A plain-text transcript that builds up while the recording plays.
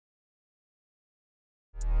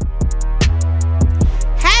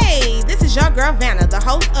girl Vanna, the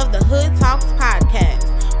host of the Hood Talks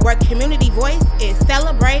podcast, where community voice is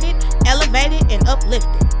celebrated, elevated, and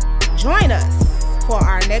uplifted. Join us for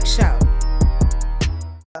our next show.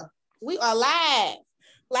 We are live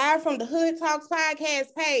from the Hood Talks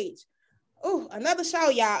podcast page. Ooh, another show,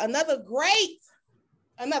 y'all. Another great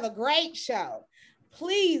show.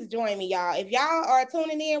 Please join me, y'all. If y'all are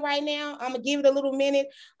tuning in right now, I'm gonna give it a little minute.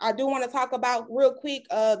 I do want to talk about real quick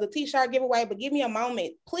the t-shirt giveaway, but give me a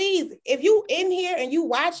moment. Please, if you in here and you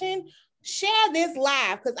watching, share this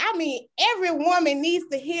live, because I mean, every woman needs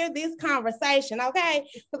to hear this conversation, okay?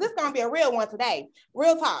 Because it's gonna be a real one today.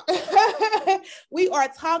 Real talk. We are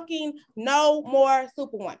talking no more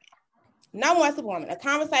Superwoman. No more Superwoman, a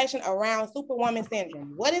conversation around Superwoman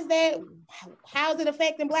syndrome. What is that? How is it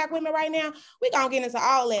affecting Black women right now? We're going to get into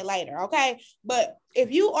all that later, okay? But if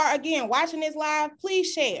you are, again, watching this live,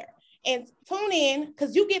 please share and tune in,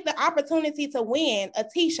 because you get the opportunity to win a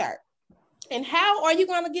t-shirt. And how are you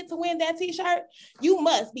going to get to win that t-shirt? You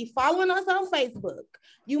must be following us on Facebook.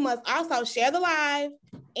 You must also share the live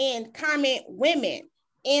and comment women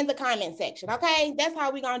in the comment section, okay? That's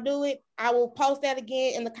how we're gonna do it. I will post that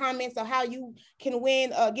again in the comments of how you can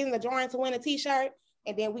win, get in the drawing to win a t-shirt,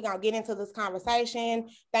 and then we're gonna get into this conversation.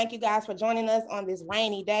 Thank you guys for joining us on this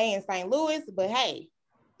rainy day in St. Louis, but hey,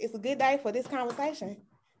 it's a good day for this conversation.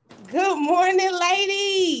 Good morning,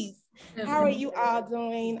 ladies. How are you all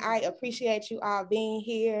doing? I appreciate you all being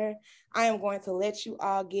here. I am going to let you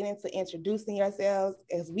all get into introducing yourselves,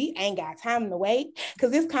 as we ain't got time to wait,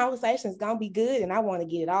 because this conversation is going to be good and I want to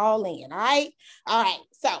get it all in, all right? All right,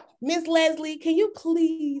 so Miss Leslie, can you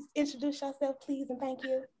please introduce yourself, please, and thank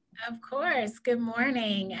you? Of course. Good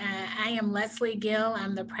morning. I am Leslie Gill.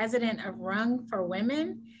 I'm the president of Rung for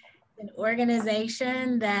Women, an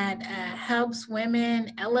organization that helps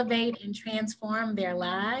women elevate and transform their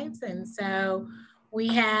lives. And so we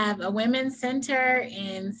have a women's center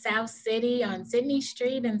in South City on Sydney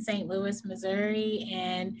Street in St. Louis, Missouri,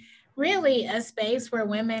 and really a space where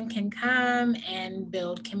women can come and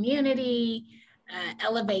build community,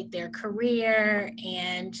 elevate their career,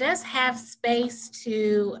 and just have space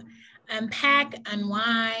to unpack,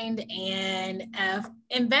 unwind, and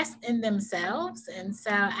invest in themselves. And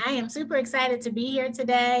so I am super excited to be here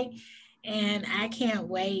today, and I can't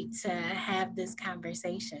wait to have this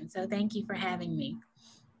conversation. So thank you for having me.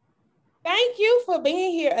 Thank you for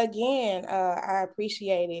being here again. I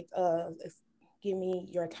appreciate it. Give me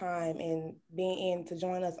your time and being in to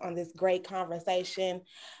join us on this great conversation.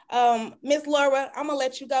 Miss Laura, I'm gonna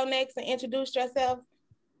let you go next and introduce yourself.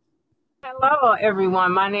 Hello,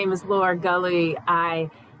 everyone. My name is Laura Gully.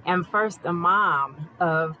 I am first a mom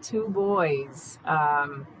of two boys,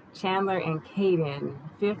 Chandler and Caden,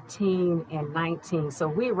 15 and 19. So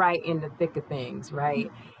we're right in the thick of things,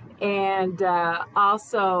 right? And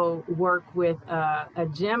also work with a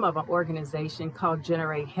gem of an organization called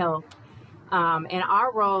Generate Health. And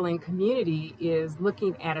our role in community is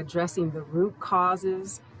looking at addressing the root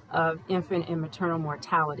causes of infant and maternal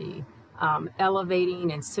mortality.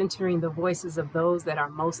 Elevating and centering the voices of those that are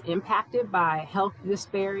most impacted by health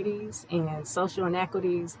disparities and social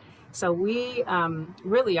inequities. So we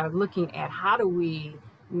really are looking at how do we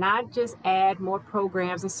not just add more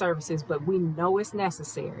programs and services, but we know it's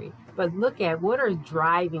necessary, but look at what are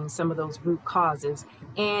driving some of those root causes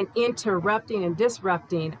and interrupting and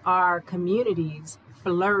disrupting our communities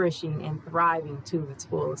flourishing and thriving to its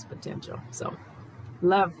fullest potential. So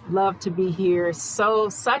love to be here.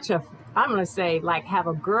 I'm going to say, like, have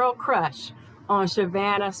a girl crush on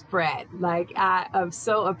Shavannah Spratt. Like, I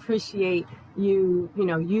so appreciate you,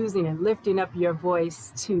 using and lifting up your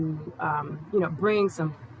voice to, bring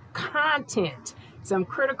some content, some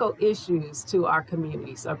critical issues to our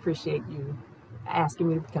community. So I appreciate you asking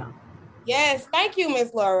me to come. Yes, thank you,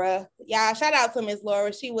 Miss Laura. Yeah, shout out to Miss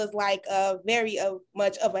Laura. She was like very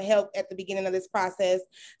much of a help at the beginning of this process.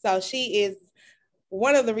 So she is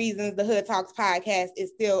one of the reasons the Hood Talks podcast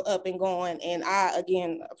is still up and going. And I,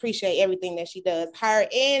 again, appreciate everything that she does. Her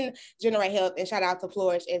and Generate Health, and shout out to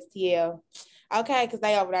Flourish STL. Okay, because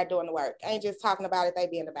they over there doing the work. I ain't just talking about it, they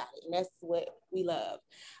being about it. And that's what we love.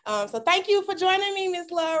 So thank you for joining me, Miss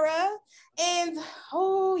Laura. And,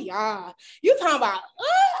 oh, y'all, you talking about,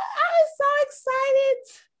 I'm so excited.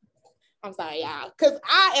 I'm sorry, y'all, because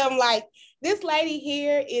I am like, this lady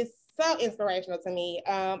here is so inspirational to me.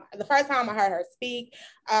 The first time I heard her speak,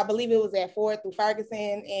 I believe it was at Ford through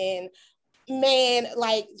Ferguson, and man,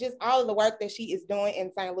 like just all of the work that she is doing in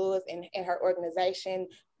St. Louis and her organization.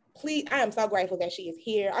 Please, I am so grateful that she is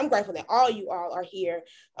here. I'm grateful that all you all are here.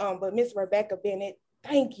 But Miss Rebecca Bennett,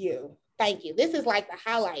 thank you. Thank you. This is like the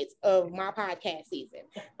highlights of my podcast season.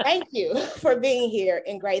 Thank you for being here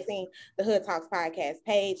and gracing the Hood Talks podcast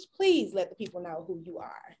page. Please let the people know who you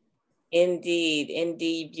are.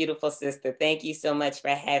 Indeed, beautiful sister. Thank you so much for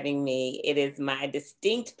having me. It is my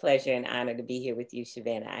distinct pleasure and honor to be here with you,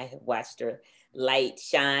 Shavannah. I have watched your light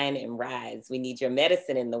shine and rise. We need your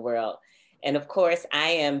medicine in the world. And of course, I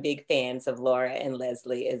am big fans of Laura and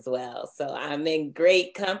Leslie as well. So I'm in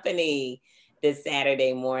great company this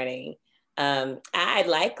Saturday morning. I,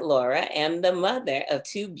 like Laura, am the mother of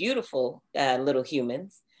two beautiful little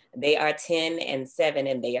humans. They are 10 and 7,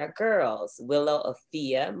 and they are girls, Willow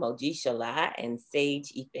Afia Mojishola and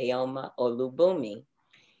Sage Ifeoma Olubumi.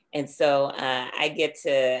 And so I get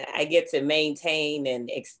to maintain and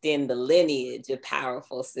extend the lineage of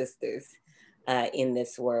powerful sisters in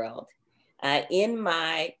this world. In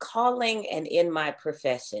my calling and in my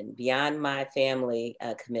profession, beyond my family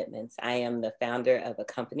commitments, I am the founder of a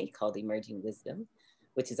company called Emerging Wisdom,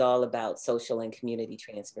 which is all about social and community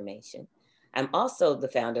transformation. I'm also the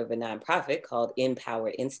founder of a nonprofit called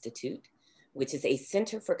Empower Institute, which is a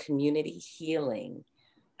center for community healing.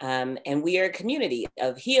 And we are a community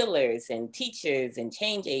of healers and teachers and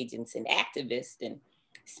change agents and activists and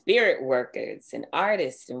spirit workers and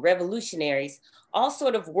artists and revolutionaries, all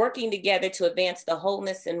sort of working together to advance the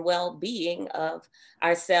wholeness and well-being of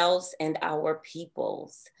ourselves and our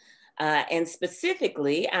peoples. And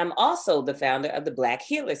specifically, I'm also the founder of the Black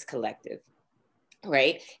Healers Collective,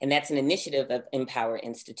 right? And that's an initiative of Empower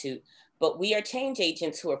Institute. But we are change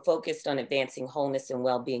agents who are focused on advancing wholeness and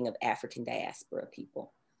well-being of African diaspora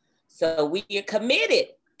people. So we are committed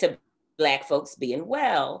to Black folks being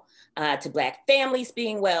well, to Black families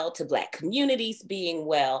being well, to Black communities being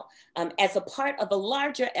well, as a part of a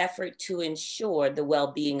larger effort to ensure the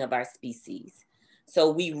well-being of our species.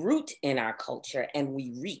 So we root in our culture and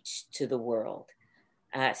we reach to the world.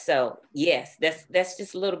 So yes, that's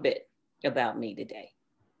just a little bit about me today.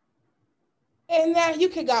 And now you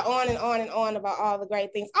could go on and on and on about all the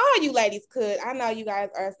great things. All you ladies could. I know you guys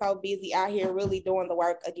are so busy out here really doing the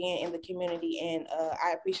work again in the community, and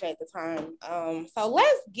I appreciate the time. So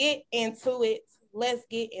let's get into it. Let's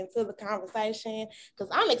get into the conversation because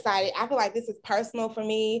I'm excited. I feel like this is personal for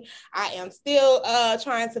me. I am still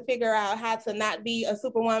trying to figure out how to not be a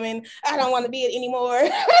superwoman. I don't want to be it anymore.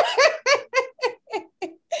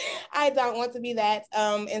 I don't want to be that.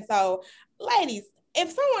 And so, ladies, if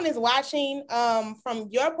someone is watching from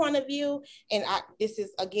your point of view, and this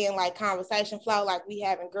is again like conversation flow, like we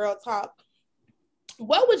have in Girl Talk,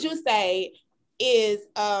 what would you say is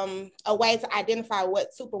a way to identify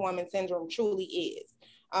what Superwoman syndrome truly is?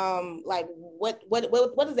 Like what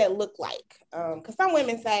does that look like? Because some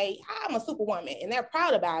women say I'm a superwoman and they're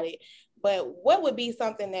proud about it, but what would be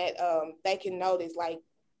something that they can notice, like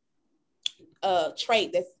a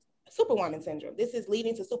trait that's Superwoman syndrome? This is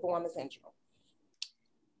leading to Superwoman syndrome.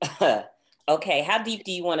 Okay, how deep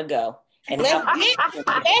do you want to go? And let's get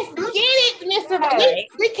it, Mr. Right.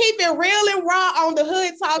 We keep it real and raw on the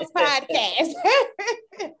Hood Talks podcast.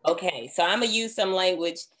 Okay, so I'm gonna use some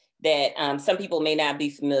language that some people may not be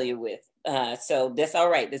familiar with. So that's all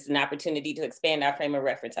right. This is an opportunity to expand our frame of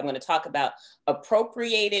reference. I'm going to talk about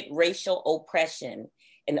appropriated racial oppression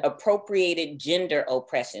and appropriated gender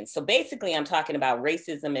oppression. So basically, I'm talking about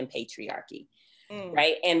racism and patriarchy,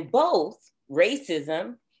 right? And both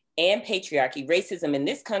racism and patriarchy. Racism in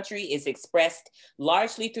this country is expressed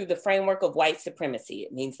largely through the framework of white supremacy.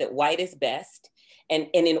 It means that white is best. And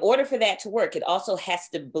in order for that to work, it also has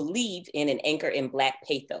to believe in an anchor in Black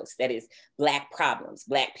pathos, that is Black problems,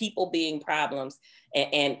 Black people being problems,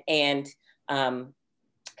 and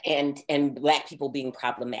Black people being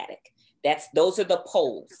problematic. Those are the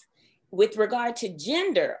poles. With regard to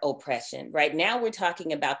gender oppression, right now we're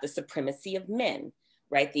talking about the supremacy of men,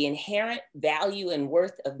 right? The inherent value and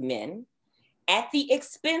worth of men at the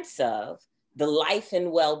expense of the life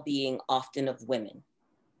and well-being often of women,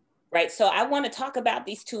 right? So I want to talk about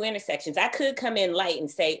these two intersections. I could come in light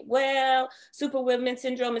and say, well, Superwoman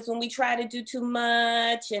syndrome is when we try to do too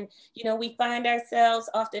much and, we find ourselves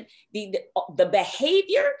often, the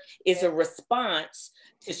behavior is a response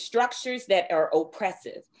to structures that are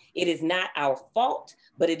oppressive. It is not our fault,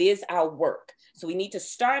 but it is our work. So we need to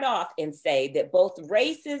start off and say that both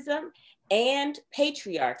racism and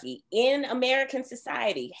patriarchy in American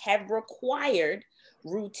society have required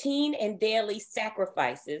routine and daily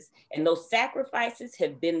sacrifices, and those sacrifices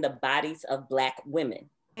have been the bodies of Black women.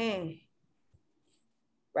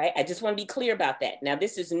 Right? I just want to be clear about that. Now,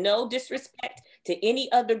 this is no disrespect to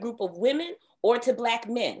any other group of women or to Black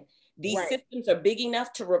men. These systems are big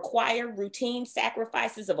enough to require routine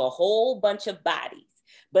sacrifices of a whole bunch of bodies.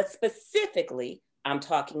 But specifically, I'm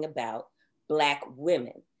talking about Black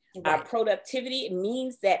women. Right. Our productivity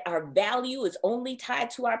means that our value is only tied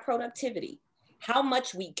to our productivity, how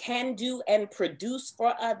much we can do and produce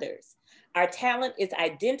for others. Our talent is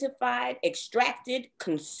identified, extracted,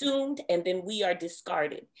 consumed, and then we are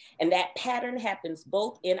discarded. And that pattern happens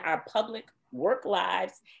both in our public work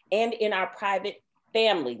lives and in our private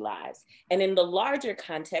family lives, and in the larger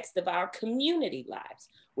context of our community lives,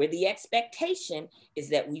 where the expectation is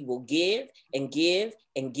that we will give and give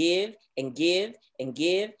and give and give and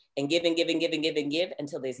give and give and give and give and give and give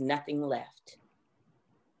until there's nothing left.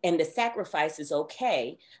 And the sacrifice is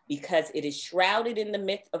okay because it is shrouded in the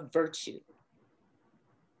myth of virtue.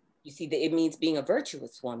 You see, that it means being a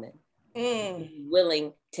virtuous woman,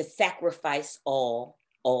 willing to sacrifice all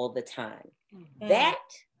the time. That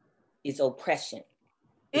is oppression.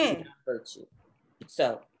 It's not virtue.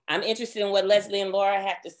 So I'm interested in what Leslie and Laura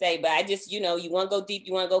have to say, but I just, you want to go deep,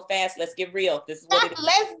 you want to go fast, let's get real. This is what it is.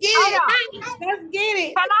 Let's get it. Let's get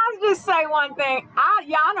it. Can I just say one thing?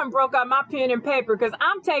 Y'all done broke up my pen and paper because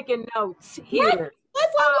I'm taking notes here.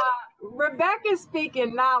 Rebecca's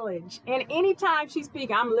speaking knowledge, and anytime she's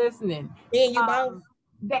speaking, I'm listening. Yeah, you both.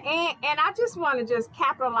 And I just want to just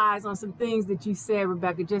capitalize on some things that you said,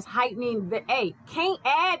 Rebecca, just heightening the can't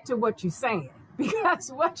add to what you're saying, because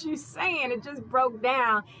what you're saying, it just broke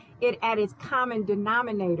down it at its common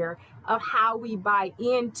denominator of how we buy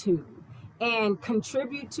into and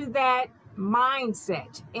contribute to that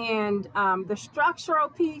mindset. And the structural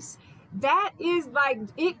piece, that is like,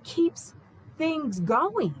 it keeps things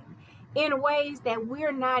going in ways that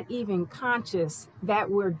we're not even conscious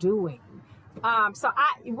that we're doing. So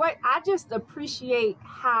I just appreciate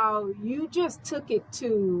how you just took it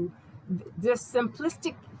to this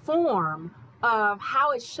simplistic form of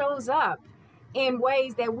how it shows up in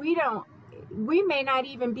ways that we may not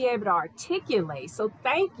even be able to articulate. So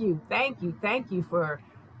thank you for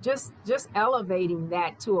just elevating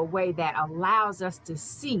that to a way that allows us to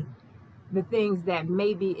see the things that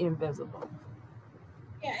may be invisible.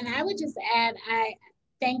 Yeah, and I would just add,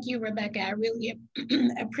 thank you, Rebecca. I really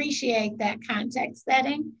appreciate that context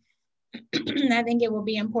setting. I think it will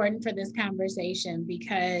be important for this conversation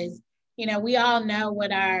because, we all know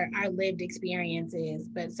what our lived experience is,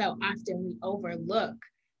 but so often we overlook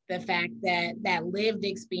the fact that that lived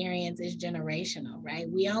experience is generational, right?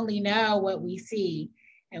 We only know what we see,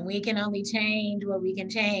 and we can only change what we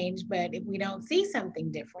can change, but if we don't see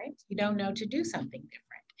something different, you don't know to do something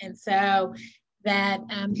different. And so that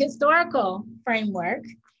historical framework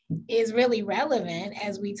is really relevant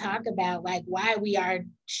as we talk about like why we are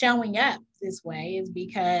showing up this way is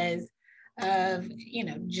because of,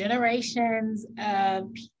 generations of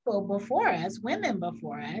people before us, women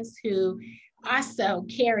before us, who also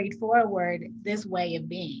carried forward this way of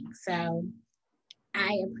being. So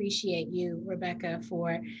I appreciate you, Rebecca,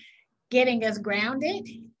 for getting us grounded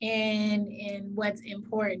in what's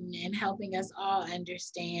important and helping us all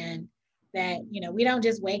understand that, we don't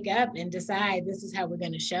just wake up and decide this is how we're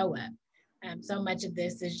going to show up. So much of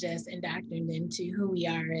this is just indoctrinated into who we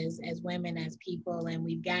are as women, as people, and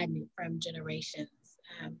we've gotten it from generations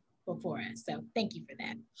before us. So thank you for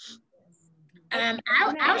that.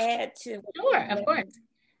 I'll add to. Sure, of course.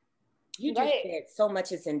 You just said so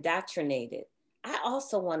much is indoctrinated. I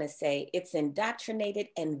also want to say it's indoctrinated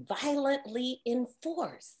and violently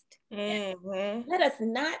enforced. Mm-hmm. Let us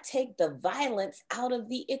not take the violence out of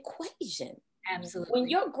the equation. Absolutely. When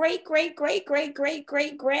your great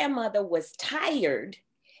grandmother was tired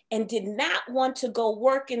and did not want to go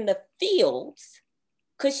work in the fields,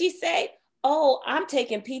 could she say, "Oh, I'm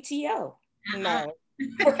taking PTO"? No.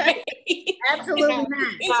 Right? Absolutely not.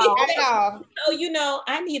 No. At all. So,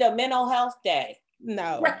 I need a mental health day.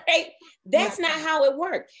 No. Right? That's not how it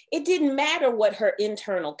worked. It didn't matter what her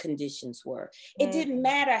internal conditions were. It didn't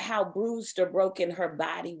matter how bruised or broken her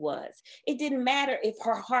body was. It didn't matter if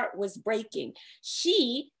her heart was breaking.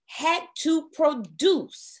 She had to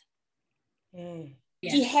produce.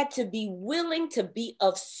 She had to be willing to be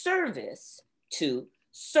of service to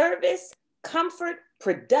comfort,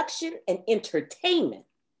 production, and entertainment.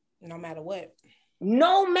 No matter what.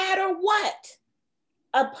 No matter what.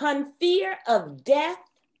 Upon fear of death,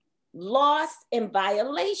 loss, and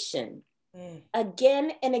violation,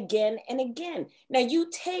 again and again and again. Now you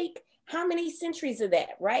take how many centuries of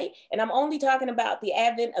that, right? And I'm only talking about the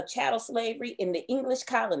advent of chattel slavery in the English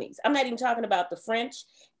colonies. I'm not even talking about the French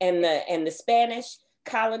and the Spanish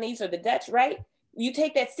colonies or the Dutch, right? You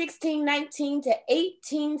take that 1619 to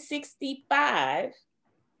 1865,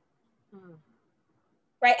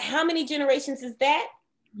 right? How many generations is that?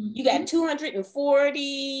 You got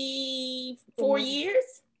 244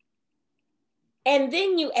 years. And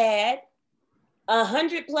then you add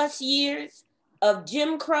 100+ years of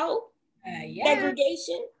Jim Crow Yeah.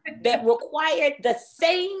 segregation that required the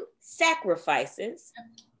same sacrifices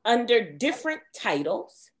under different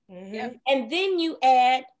titles. Mm-hmm. And then you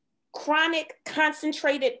add chronic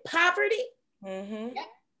concentrated poverty, Mm-hmm.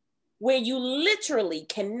 where you literally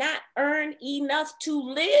cannot earn enough to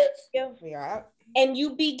live. Yeah. And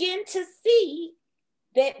you begin to see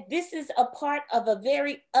that this is a part of a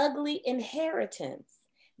very ugly inheritance.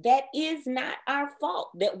 That is not our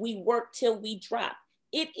fault that we work till we drop.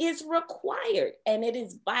 It is required and it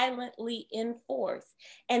is violently enforced.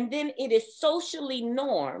 And then it is socially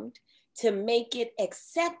normed to make it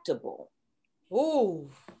acceptable. Ooh,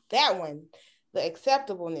 that one, the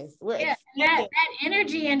acceptableness. That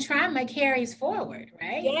energy and trauma carries forward,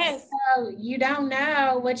 right? Yes. So you don't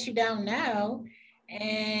know what you don't know.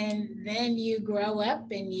 And then you grow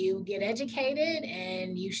up and you get educated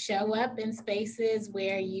and you show up in spaces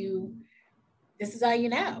where this is all you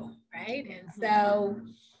know, right? And so,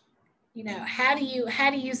 how do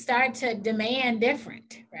you start to demand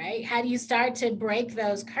different, right? How do you start to break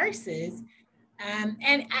those curses? And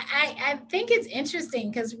I think it's interesting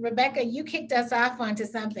because Rebecca, you kicked us off onto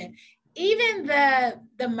something. Even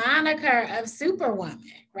the moniker of Superwoman,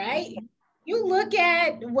 right? You look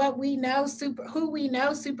at what we know, who we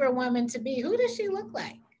know Superwoman to be. Who does she look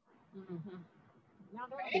like?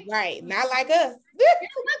 Right. Not like us. They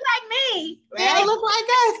don't look like me. They don't look like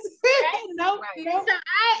us. Right? Nope. So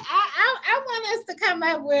I want us to come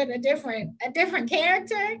up with a different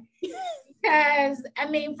character. Because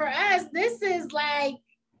for us, this is like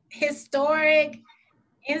historic,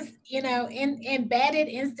 embedded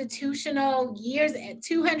institutional years,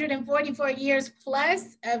 244 years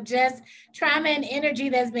plus of just trauma and energy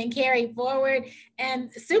that's been carried forward.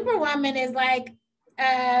 And Superwoman is like,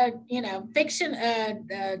 fiction,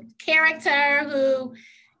 character who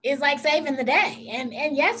is like saving the day.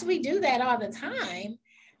 And yes, we do that all the time,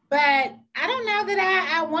 but I don't know that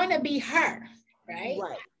I want to be her, right?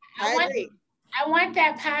 Right. I agree. I want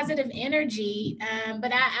that positive energy,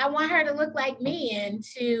 but I want her to look like me and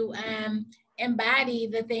to embody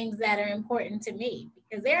the things that are important to me,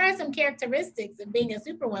 because there are some characteristics of being a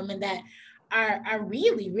superwoman that are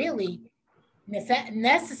really, really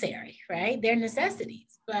necessary, right? They're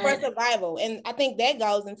necessities. But for survival. And I think that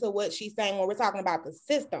goes into what she's saying when we're talking about the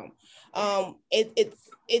system.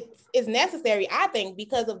 It's necessary, I think,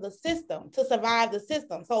 because of the system, to survive the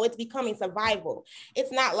system. So it's becoming survival.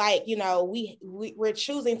 It's not like, we're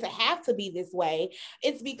choosing to have to be this way.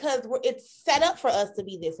 It's because it's set up for us to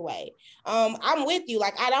be this way. I'm with you.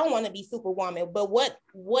 Like, I don't want to be Superwoman, but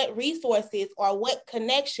what resources or what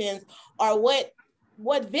connections or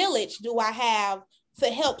what village do I have to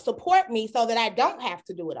help support me so that I don't have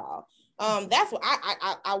to do it all? That's what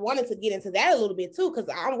I wanted to get into that a little bit too, because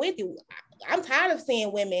I'm with you. I'm tired of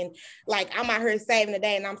seeing women like, I'm out here saving the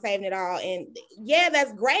day and I'm saving it all. And yeah,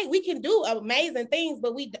 that's great. We can do amazing things,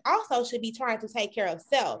 but we also should be trying to take care of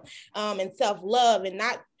self and self-love, and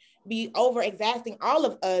not be over exhausting all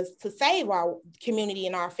of us to save our community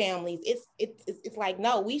and our families. It's like,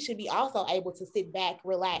 no, we should be also able to sit back,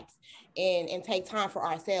 relax, and take time for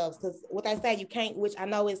ourselves. Because what I say, you can't, which I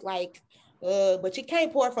know is like, but you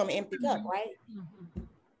can't pour from an empty cup, right?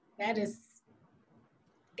 That is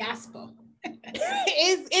gospel.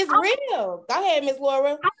 It's real. Go ahead, Miss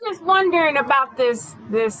Laura. I'm just wondering about these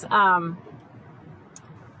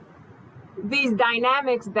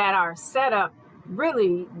dynamics that are set up.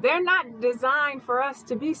 Really, they're not designed for us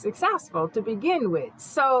to be successful to begin with.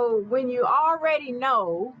 So when you already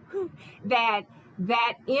know that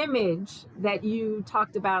image that you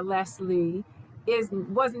talked about, Leslie,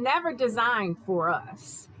 was never designed for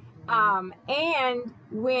us, and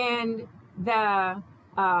when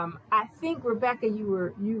I think, Rebecca,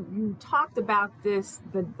 you talked about this,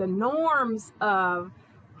 the norms of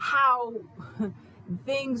how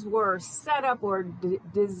things were set up or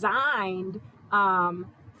designed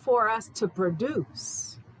for us to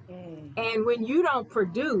produce. And when you don't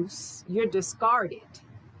produce, you're discarded.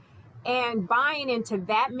 And buying into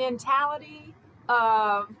that mentality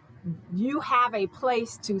of you have a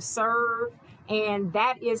place to serve, and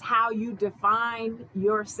that is how you define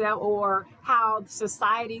yourself, or how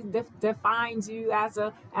society defines you as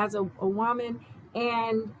a woman.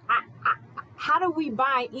 And how do we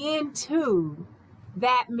buy into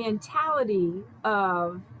that mentality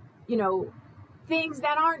of, things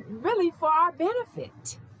that aren't really for our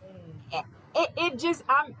benefit?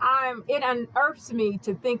 It unearths me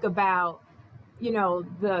to think about,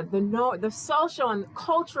 the social and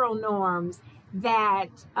cultural norms that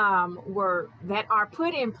are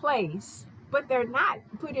put in place but they're not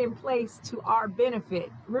put in place to our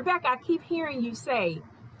benefit. Rebecca, I keep hearing you say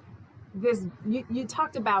this, you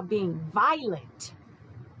talked about being violent.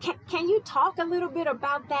 Can you talk a little bit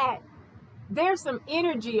about that? There's some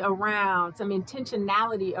energy around, some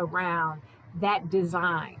intentionality around that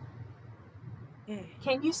design.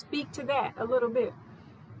 Can you speak to that a little bit?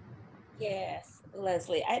 Yes,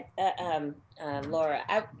 Leslie. Laura,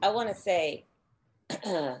 I want to say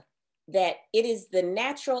that it is the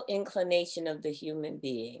natural inclination of the human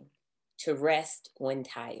being to rest when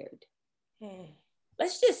tired.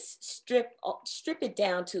 Let's just strip it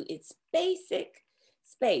down to its basic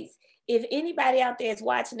space. If anybody out there is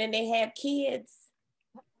watching and they have kids,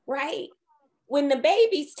 right? When the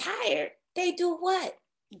baby's tired, they do what?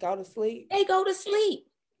 Go to sleep. They go to sleep.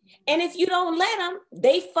 And if you don't let them,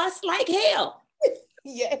 they fuss like hell.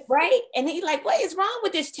 Yes. Right? And he's like, what is wrong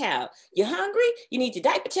with this child? You hungry? You need your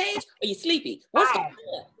diaper changed? Or you sleepy? What's going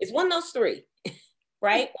on? It's one of those three,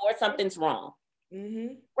 right? Or something's wrong.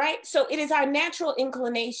 Right? So it is our natural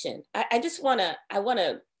inclination. I just want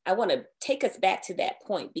to take us back to that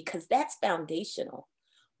point, because that's foundational.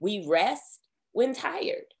 We rest when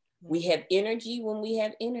tired. We have energy when we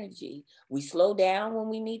have energy. We slow down when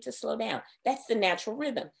we need to slow down. That's the natural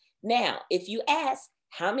rhythm. Now, if you ask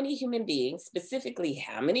how many human beings, specifically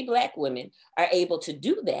how many Black women, are able to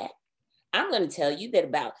do that, I'm going to tell you that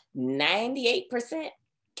about 98%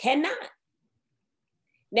 cannot.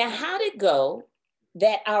 Now, how did it go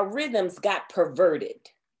that our rhythms got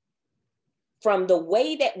perverted from the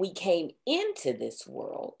way that we came into this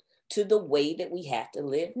world to the way that we have to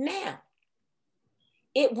live now?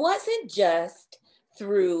 It wasn't just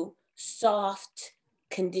through soft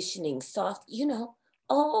conditioning,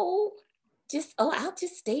 I'll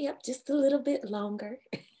just stay up just a little bit longer.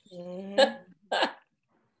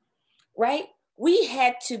 Right? We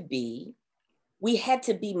had to be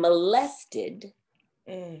molested.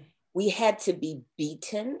 We had to be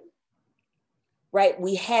beaten, right?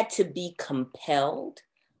 We had to be compelled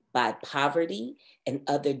by poverty and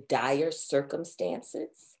other dire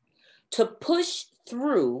circumstances to push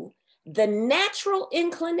through the natural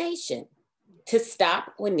inclination to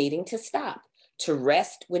stop when needing to stop, to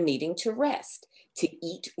rest when needing to rest, to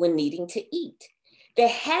eat when needing to eat. There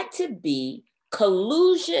had to be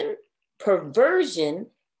collusion, perversion,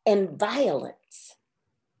 and violence.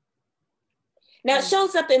 Now it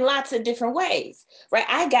shows up in lots of different ways, right?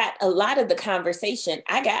 I got a lot of the conversation.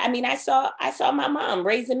 I saw my mom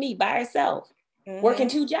raising me by herself, working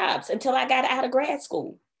 2 jobs until I got out of grad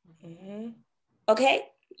school. Okay,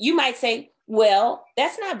 you might say, well,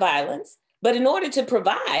 that's not violence, but in order to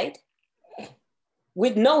provide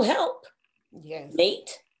with no help,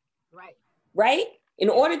 mate, right? In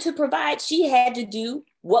order to provide, she had to do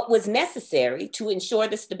what was necessary to ensure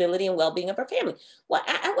the stability and well-being of her family. Well,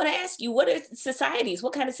 I want to ask you, what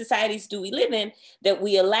kind of societies do we live in that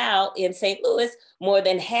we allow in St. Louis more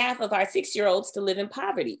than half of our 6-year-olds to live in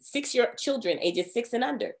poverty, 6-year children ages 6 and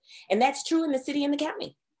under? And that's true in the city and the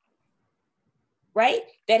county. Right?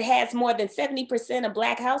 That has more than 70% of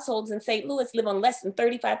Black households in St. Louis live on less than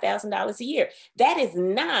 $35,000 a year. That is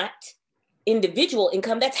not individual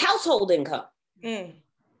income, that's household income.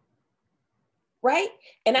 Right?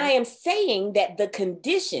 And I am saying that the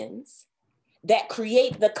conditions that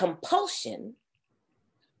create the compulsion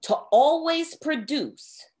to always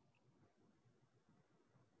produce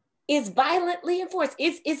is violently enforced,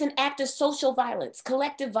 is an act of social violence,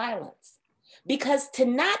 collective violence. Because to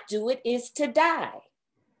not do it is to die.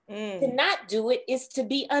 To not do it is to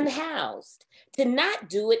be unhoused. To not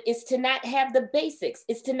do it is to not have the basics.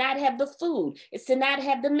 It's to not have the food. It's to not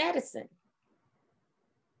have the medicine.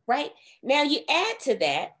 Right? Now you add to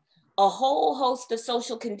that a whole host of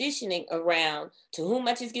social conditioning around to whom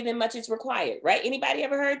much is given, much is required. Right? Anybody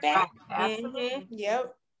ever heard that? Absolutely.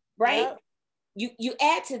 Yep. Right? Yep. You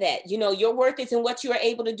add to that, your worth is in what you are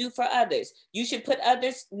able to do for others. You should put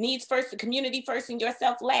others' needs first, the community first, and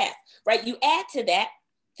yourself last, right? You add to that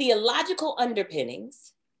theological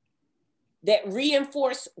underpinnings that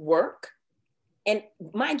reinforce work. And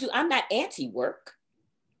mind you, I'm not anti-work,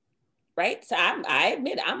 right? So I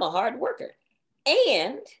admit I'm a hard worker.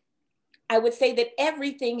 And I would say that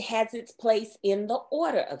everything has its place in the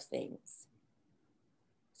order of things.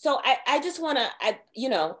 So I just want to,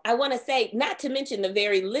 I want to say, not to mention the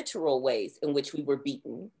very literal ways in which we were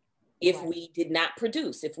beaten if we did not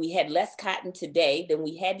produce, if we had less cotton today than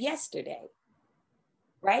we had yesterday,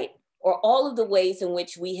 right? Or all of the ways in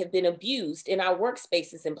which we have been abused in our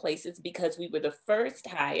workspaces and places because we were the first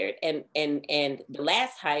hired and the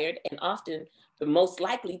last hired and often the most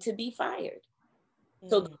likely to be fired.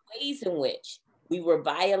 So the ways in which we were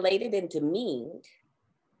violated and demeaned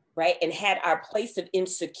right? And had our place of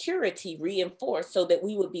insecurity reinforced so that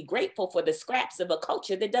we would be grateful for the scraps of a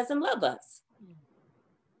culture that doesn't love us.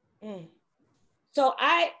 Mm. So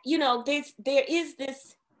there is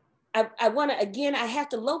this, I want to, again, I have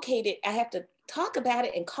to locate it. I have to talk about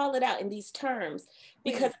it and call it out in these terms,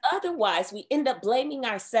 because otherwise we end up blaming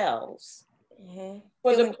ourselves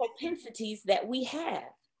for the propensities that we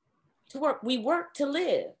have to work. We work to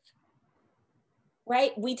live,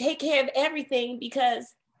 right? We take care of everything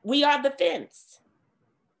because we are the fence.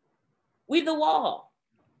 We the wall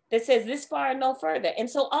that says this far and no further. And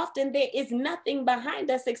so often there is nothing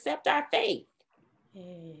behind us except our faith.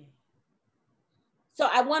 So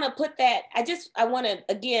I want to put that, I want to,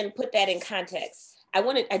 again, put that in context. I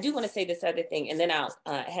do want to say this other thing, and then I'll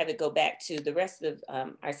have it go back to the rest of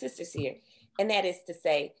our sisters here. And that is to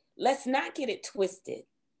say, let's not get it twisted.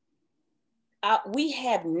 We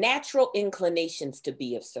have natural inclinations to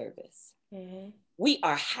be of service. We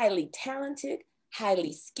are highly talented,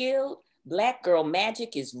 highly skilled. Black girl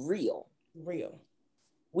magic is real. Real.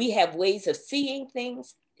 We have ways of seeing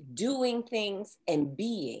things, doing things, and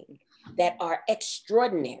being that are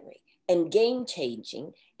extraordinary and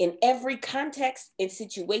game-changing in every context and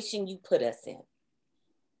situation you put us in.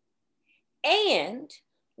 And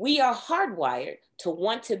we are hardwired to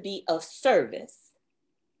want to be of service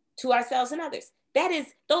to ourselves and others.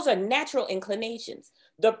 Those are natural inclinations.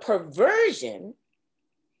 The perversion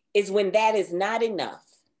is when that is not enough.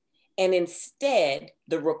 And instead,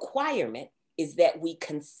 the requirement is that we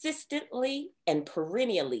consistently and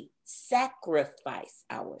perennially sacrifice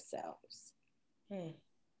ourselves.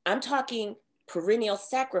 I'm talking perennial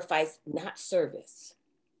sacrifice, not service.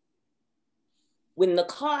 When the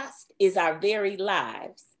cost is our very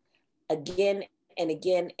lives, again and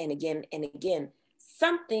again and again and again,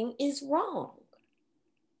 something is wrong.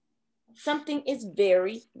 Something is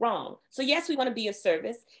very wrong. So yes, we want to be of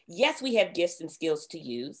service. Yes, we have gifts and skills to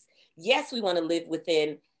use. Yes, we want to live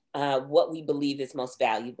within what we believe is most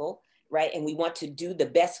valuable, right? And we want to do the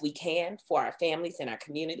best we can for our families and our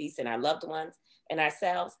communities and our loved ones and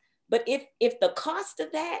ourselves. But if the cost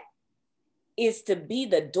of that is to be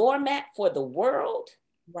the doormat for the world,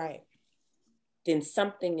 right, then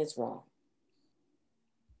something is wrong.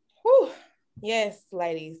 Whew. Yes,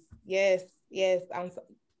 ladies. Yes.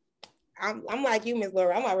 I'm like you, Ms.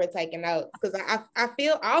 Laura. I'm already taking notes because I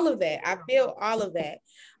feel all of that.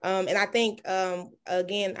 And I think,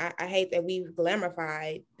 again, I hate that we've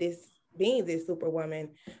glamorified being this superwoman,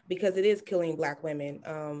 because it is killing Black women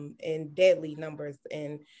in deadly numbers.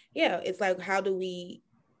 And yeah, it's like, how do we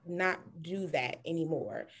not do that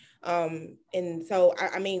anymore? And so,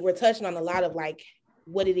 I mean, we're touching on a lot of like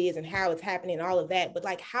what it is and how it's happening, all of that, but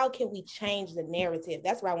like, how can we change the narrative?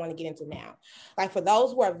 That's what I want to get into now. Like, for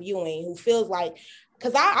those who are viewing, who feels like,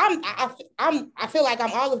 because I feel like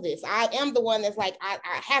I'm all of this. I am the one that's like, I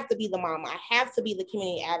have to be the mom. I have to be the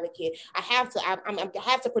community advocate. I have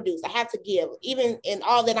to produce. I have to give, even in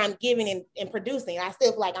all that I'm giving and producing. I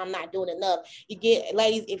still feel like I'm not doing enough. You get,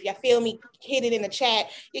 ladies, if you feel me, hit it in the chat.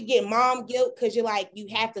 You get mom guilt because you're like, you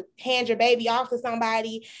have to hand your baby off to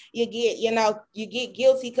somebody. You get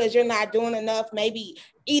guilty because you're not doing enough. Maybe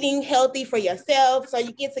eating healthy for yourself. So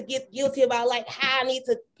you get guilty about like how I need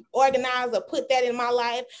to organize or put that in my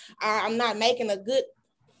life. I'm not making a good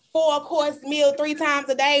 4-course meal 3 times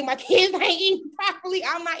a day. My kids ain't eating properly.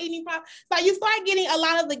 I'm not eating properly. So you start getting a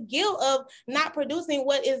lot of the guilt of not producing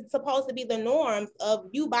what is supposed to be the norms of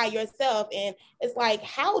you by yourself. And it's like,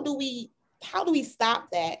 how do we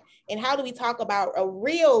stop that? And how do we talk about a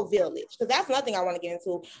real village? Because that's nothing I want to get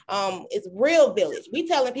into. It's real village. We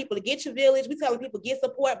telling people to get your village. We telling people get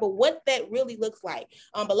support, but what that really looks like.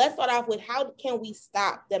 But let's start off with, how can we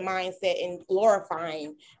stop the mindset and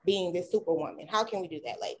glorifying being this superwoman? How can we do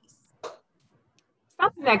that, ladies?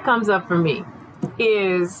 Something that comes up for me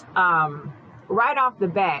is right off the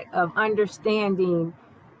bat of understanding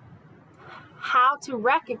how to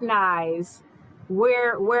recognize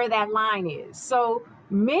where that line is. So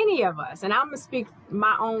many of us, and I'm going to speak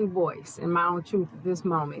my own voice and my own truth at this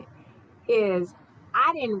moment, is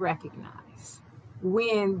I didn't recognize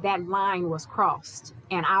when that line was crossed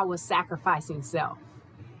and I was sacrificing self,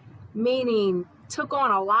 meaning took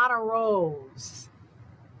on a lot of roles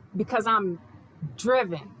because I'm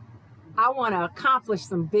driven. I want to accomplish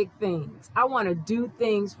some big things. I want to do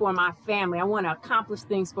things for my family. I want to accomplish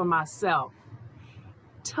things for myself.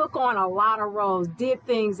 Took on a lot of roles, did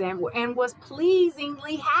things, and was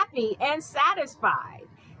pleasingly happy and satisfied.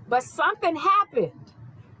 But something happened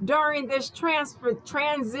during this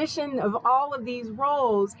transition of all of these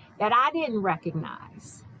roles that I didn't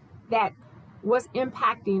recognize, that was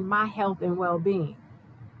impacting my health and well-being.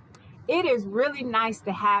 it is really nice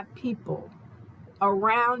to have people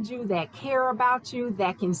around you that care about you,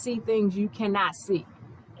 that can see things you cannot see.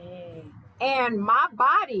 And my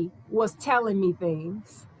body was telling me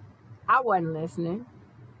things. I wasn't listening.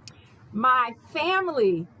 My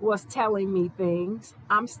family was telling me things.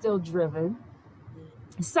 I'm still driven.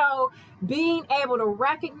 So being able to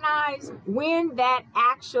recognize when that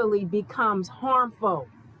actually becomes harmful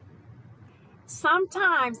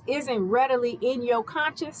sometimes isn't readily in your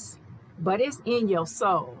conscious, but it's in your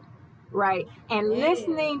soul, right? And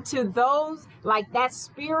listening to those, like that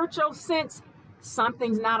spiritual sense,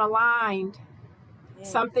 something's not aligned,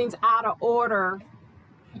 something's out of order.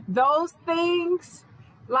 Those things,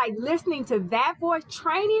 like listening to that voice,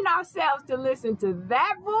 training ourselves to listen to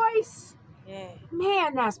that voice,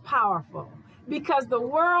 man, that's powerful. Because the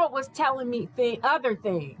world was telling me other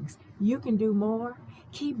things. You can do more.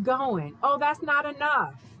 Keep going. Oh, that's not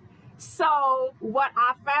enough. So what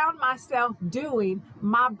I found myself doing,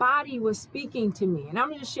 my body was speaking to me. And I'm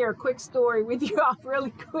going to share a quick story with you all really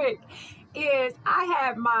quick. Is I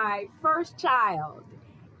had my first child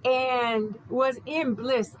and was in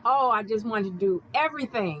bliss. Oh, I just wanted to do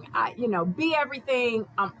everything. Be everything.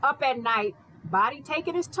 I'm up at night, body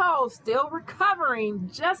taking its toll, still recovering,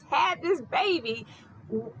 just had this baby,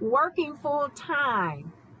 working full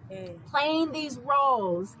time, playing these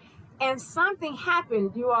roles. And something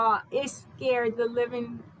happened, you all. It scared the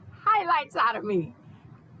living highlights out of me.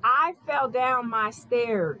 I fell down my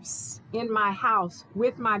stairs in my house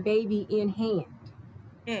with my baby in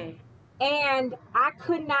hand. And I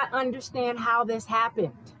could not understand how this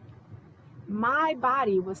happened. My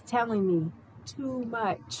body was telling me too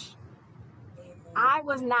much. I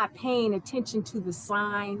was not paying attention to the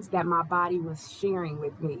signs that my body was sharing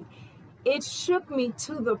with me. It shook me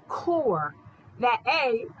to the core that,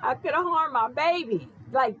 hey, I could have harmed my baby.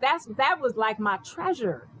 Like that was like my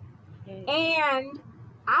treasure. And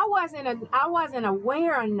I wasn't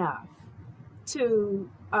aware enough to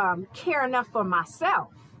care enough for myself,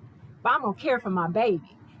 but I'm gonna care for my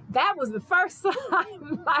baby. That was the first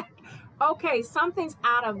sign, like, okay, something's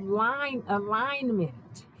out of alignment.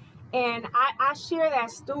 And I share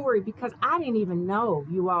that story because I didn't even know,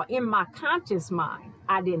 you all, in my conscious mind,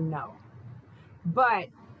 I didn't know. But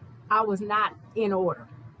I was not in order.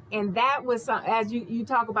 And that was, as you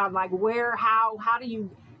talk about, like, where, how do you,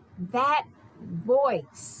 that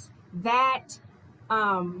voice, that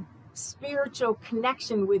spiritual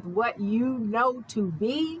connection with what you know to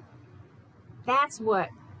be, that's what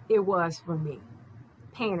it was for me,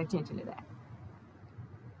 paying attention to that.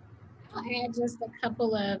 I'll add just a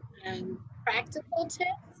couple of practical tips.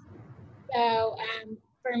 So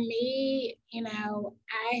for me,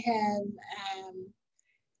 I have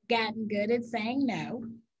gotten good at saying no.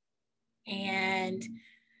 And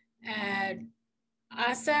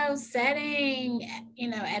also setting,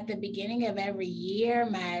 at the beginning of every year,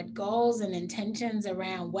 my goals and intentions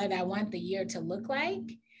around what I want the year to look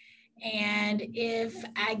like. And if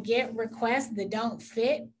I get requests that don't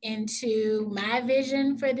fit into my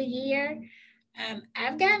vision for the year,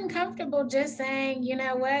 I've gotten comfortable just saying, you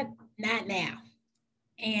know what, not now,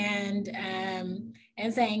 and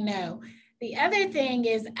saying no. The other thing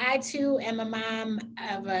is I too am a mom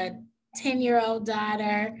of a 10-year-old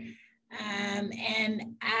daughter,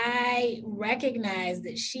 and I recognize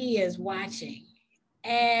that she is watching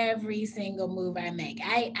every single move I make.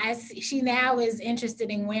 She now is interested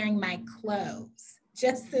in wearing my clothes.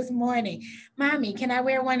 Just this morning, Mommy, can I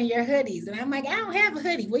wear one of your hoodies? And I'm like, I don't have a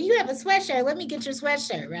hoodie. Well, you have a sweatshirt. Let me get your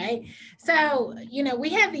sweatshirt, right? So, we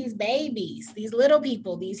have these babies, these little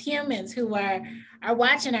people, these humans who are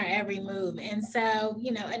watching our every move. And so,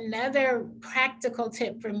 another practical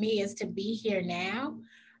tip for me is to be here now.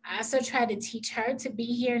 I also try to teach her to be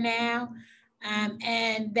here now.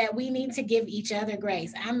 And that we need to give each other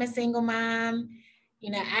grace. I'm a single mom.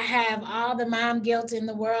 I have all the mom guilt in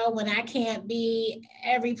the world when I can't be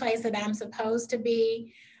every place that I'm supposed to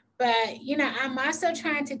be. But, I'm also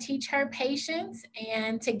trying to teach her patience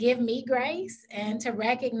and to give me grace and to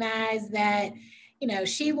recognize that,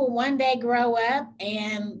 she will one day grow up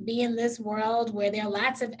and be in this world where there are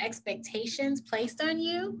lots of expectations placed on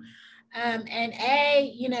you. And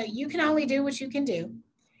A, you can only do what you can do.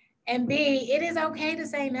 And B, it is okay to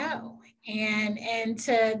say no and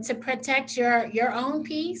to protect your own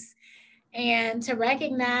peace and to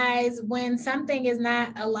recognize when something is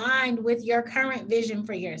not aligned with your current vision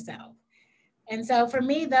for yourself. And so for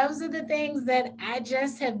me, those are the things that I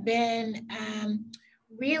just have been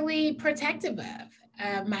really protective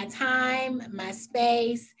of my time, my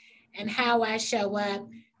space, and how I show up,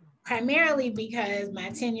 primarily because my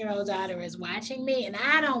 10-year-old daughter is watching me and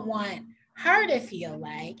I don't want her to feel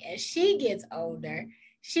like as she gets older,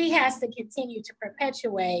 she has to continue to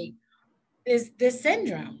perpetuate this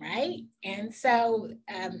syndrome, right? And so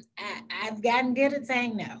I've gotten good at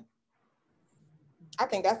saying no. I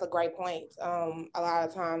think that's a great point. A lot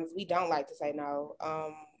of times we don't like to say no,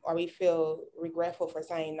 or we feel regretful for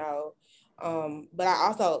saying no. But I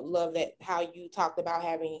also love that how you talked about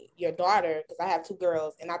having your daughter, because I have 2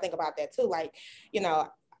 girls, and I think about that too. Like, you know,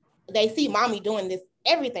 they see mommy doing this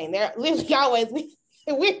everything. They're literally always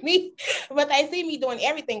with me, but they see me doing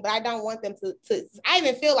everything. But I don't want them to. I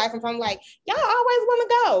even feel like sometimes, like, y'all always want to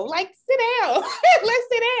go. Like, sit down, let's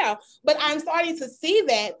sit down. But I'm starting to see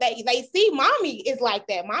that they see mommy is like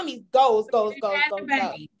that. Mommy goes.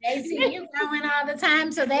 They see you going all the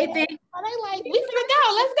time, so they think, oh, they like, we finna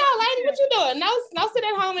go. Let's go, lady. What you doing? No, sit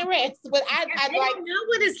at home and rest. But I they like don't know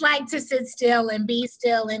what it's like to sit still and be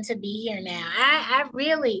still and to be here now. I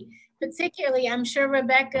really, particularly, I'm sure,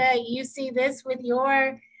 Rebecca, you see this with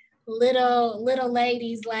your little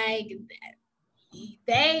ladies, like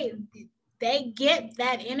they get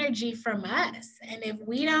that energy from us. And if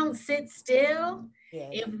we don't sit still, yes,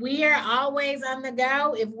 if we are always on the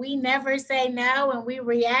go, if we never say no and we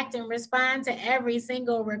react and respond to every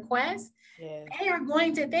single request, yes, they are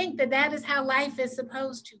going to think that that is how life is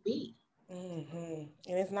supposed to be. Mm-hmm.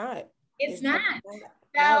 And it's not. It's not.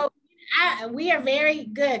 So we are very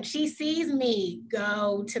good. She sees me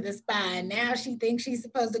go to the spa, and now she thinks she's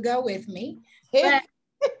supposed to go with me. But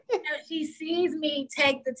she sees me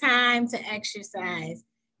take the time to exercise.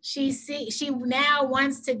 She now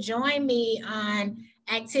wants to join me on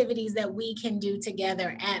activities that we can do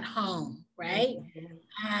together at home, right?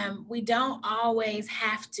 Mm-hmm. We don't always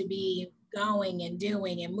have to be going and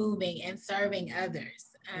doing and moving and serving others.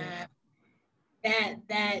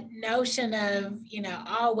 That notion of,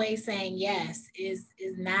 always saying yes is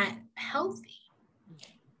not healthy.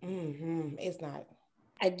 Mm-hmm. It's not.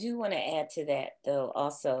 I do want to add to that, though,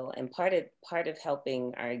 also, and part of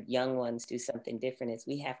helping our young ones do something different is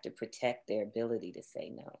we have to protect their ability to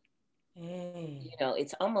say no.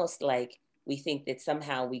 It's almost like we think that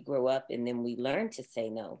somehow we grow up and then we learn to say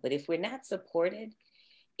no. But if we're not supported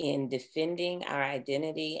in defending our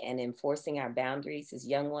identity and enforcing our boundaries as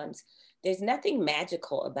young ones, there's nothing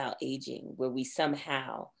magical about aging where we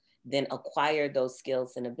somehow then acquire those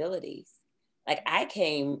skills and abilities. Like I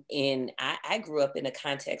grew up in a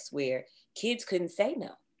context where kids couldn't say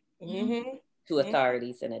no to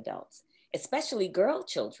authorities and adults, especially girl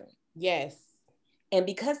children. Yes. And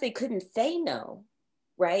because they couldn't say no,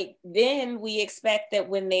 right, then we expect that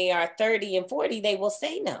when they are 30 and 40, they will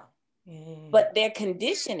say no. But their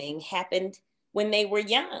conditioning happened when they were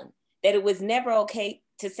young, that it was never okay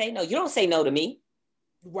to say no. You don't say no to me.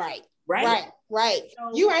 Right. So,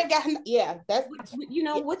 you ain't got, that's, you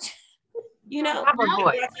ain't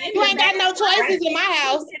got no choices in my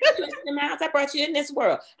house. I brought you in this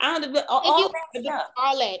world. I don't know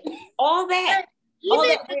all that.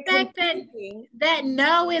 Even the fact that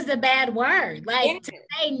no is a bad word, like to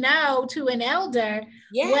say no to an elder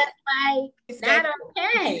was like not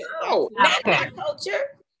okay. No, not in our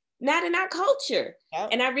culture. Not in our culture. Yep.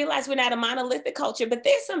 And I realize we're not a monolithic culture, but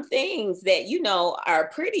there's some things that, are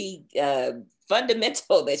pretty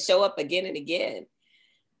fundamental that show up again and again.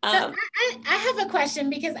 So I have a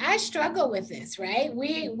question because I struggle with this, right?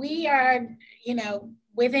 We are,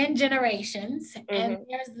 within generations, and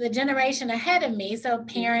there's the generation ahead of me. So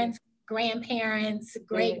parents, grandparents,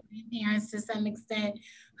 great grandparents to some extent,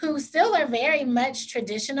 who still are very much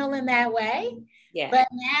traditional in that way. Yeah. But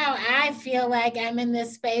now I feel like I'm in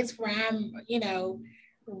this space where I'm,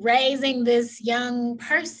 raising this young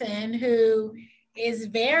person who is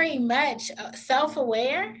very much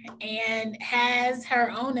self-aware and has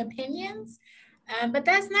her own opinions, but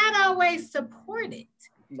that's not always supported.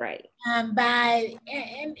 Right.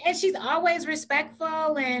 And she's always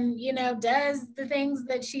respectful and, does the things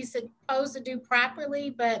that she's supposed to do properly.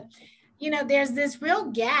 But, there's this real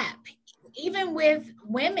gap, even with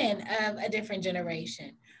women of a different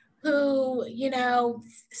generation who,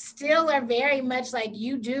 still are very much like,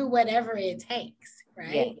 you do whatever it takes,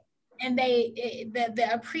 right? Yeah. And the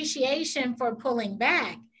appreciation for pulling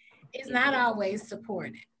back is not always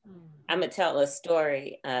supported. I'm going to tell a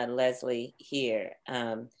story, Leslie, here.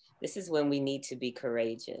 This is when we need to be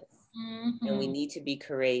courageous. And we need to be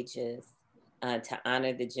courageous to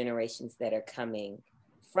honor the generations that are coming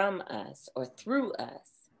from us or through us,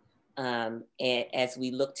 and as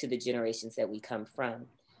we look to the generations that we come from.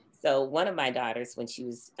 So one of my daughters, when she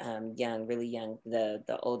was young, really young,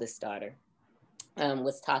 the oldest daughter,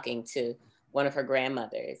 was talking to one of her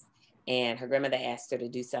grandmothers, and her grandmother asked her to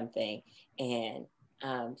do something, and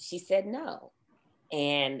she said no.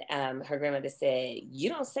 And her grandmother said, you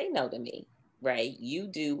don't say no to me, right? You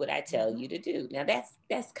do what I tell you to do. Now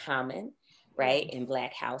that's common, right? In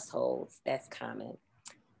Black households, that's common.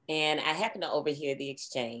 And I happened to overhear the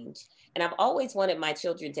exchange. And I've always wanted my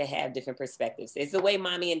children to have different perspectives. It's the way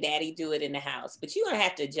mommy and daddy do it in the house, but you're gonna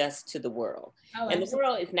have to adjust to the world. And the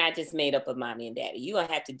world is not just made up of mommy and daddy. You're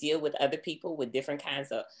gonna have to deal with other people with different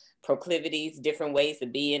kinds of proclivities, different ways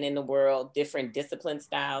of being in the world, different discipline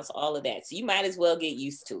styles, all of that. So you might as well get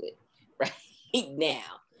used to it right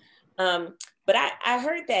now. But I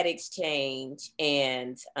heard that exchange,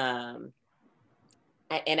 and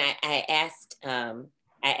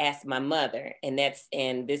I asked my mother, and this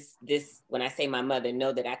when I say my mother,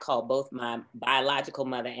 know that I call both my biological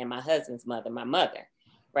mother and my husband's mother my mother,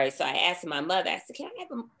 right? So I asked my mother, I said, can I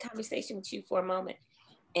have a conversation with you for a moment?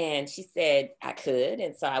 And she said I could.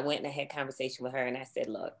 And so I went and I had a conversation with her, and I said,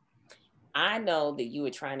 look, I know that you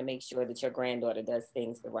were trying to make sure that your granddaughter does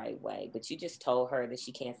things the right way, but you just told her that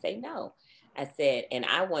she can't say no. I said, and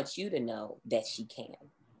I want you to know that she can.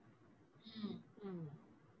 Mm-hmm.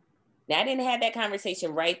 Now, I didn't have that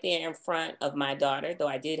conversation right there in front of my daughter, though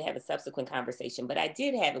I did have a subsequent conversation, but I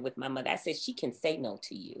did have it with my mother. I said, she can say no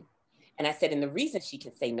to you. And I said, and the reason she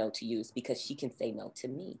can say no to you is because she can say no to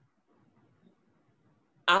me.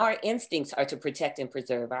 Our instincts are to protect and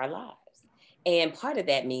preserve our lives. And part of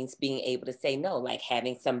that means being able to say no, like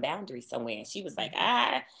having some boundary somewhere. And she was like,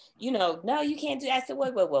 no, you can't do that. I said,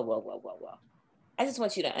 whoa. I just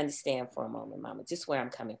want you to understand for a moment, Mama, just where I'm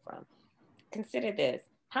coming from. Consider this.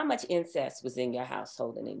 How much incest was in your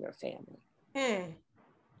household and in your family?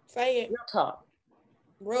 Say it.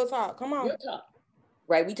 Real talk. Come on. Real talk.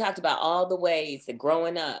 Right? We talked about all the ways that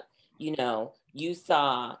growing up, you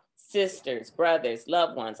saw sisters, brothers,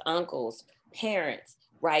 loved ones, uncles, parents,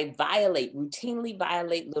 right? Routinely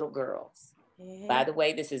violate little girls. Mm-hmm. By the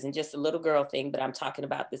way, this isn't just a little girl thing, but I'm talking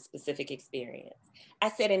about this specific experience. I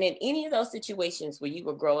said, and in any of those situations where you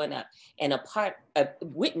were growing up and a part of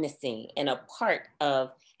witnessing and a part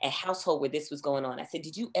of a household where this was going on, I said,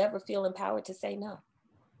 did you ever feel empowered to say no?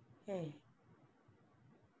 And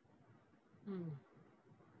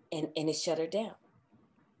it shut her down.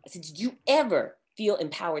 I said, did you ever feel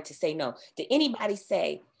empowered to say no? Did anybody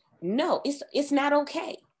say, no, it's not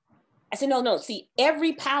okay? I said, no. See,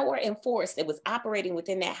 every power and force that was operating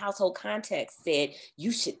within that household context said,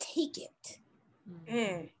 you should take it.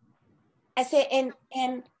 I said,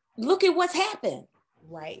 and look at what's happened.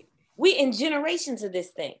 Right. We in generations of this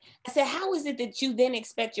thing. I said, how is it that you then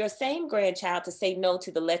expect your same grandchild to say no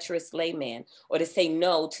to the lecherous layman, or to say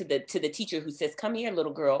no to the teacher who says, come here,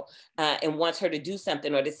 little girl, and wants her to do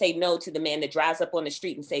something, or to say no to the man that drives up on the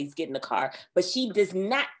street and says, get in the car, but she does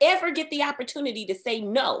not ever get the opportunity to say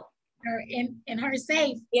no. In her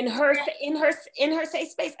safe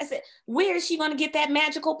space. I said, where is she going to get that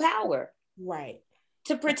magical power? Right.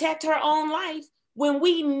 To protect her own life when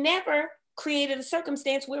we never created a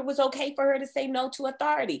circumstance where it was okay for her to say no to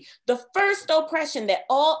authority. The first oppression that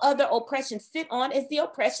all other oppressions sit on is the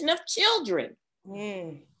oppression of children.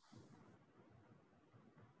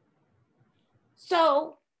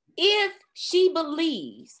 So if she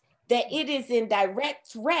believes that it is in direct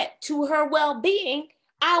threat to her well-being,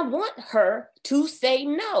 I want her to say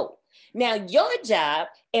no. Now, your job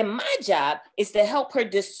and my job is to help her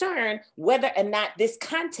discern whether or not this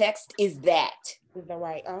context is that. Is that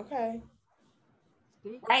right? Okay.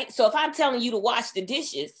 Right? So if I'm telling you to wash the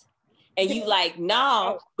dishes and you like,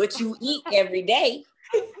 no, but you eat every day,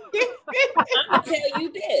 I'm gonna tell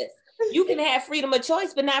you this. You can have freedom of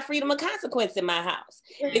choice, but not freedom of consequence in my house.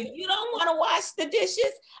 If you don't want to wash the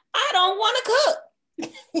dishes, I don't want to cook.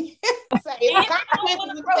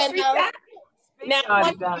 Now,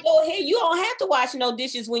 once you go ahead, you don't have to wash no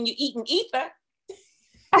dishes when you're eating ether.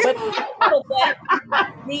 But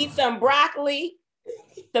need some broccoli,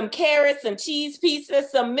 some carrots, some cheese pieces,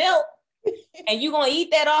 some milk, and you're going to eat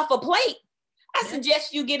that off a plate. I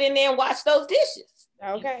suggest you get in there and wash those dishes.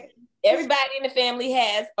 Okay. Everybody in the family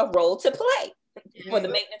has a role to play for the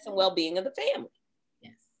maintenance and well-being of the family.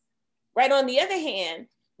 Yes. Right. On the other hand,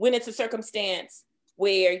 when it's a circumstance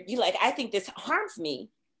where you like, I think this harms me,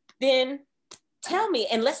 then tell me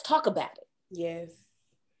and let's talk about it. Yes.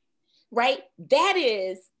 Right? That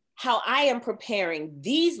is how I am preparing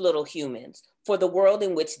these little humans for the world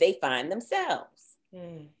in which they find themselves.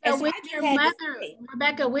 So with your mother,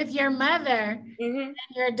 Rebecca, with your mother and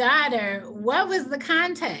your daughter, what was the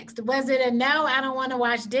context? Was it a no, I don't want to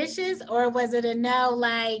wash dishes? Or was it a no,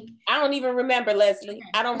 like? I don't even remember, Leslie. Okay.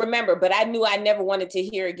 I don't remember, but I knew I never wanted to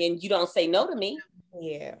hear again, you don't say no to me.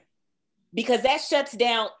 Yeah. Because that shuts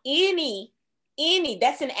down any,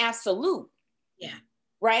 that's an absolute. Yeah.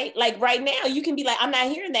 right? Like right now, you can be like, I'm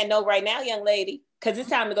not hearing that no right now, young lady, because it's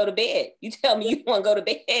time to go to bed. You tell me you want to go to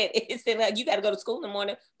bed. It's like you got to go to school in the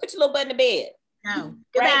morning. Put your little butt in the bed. No.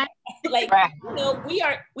 Right? Like, Right. you know, we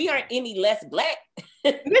aren't any less Black,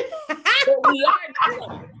 but we are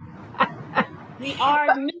nuanced. We are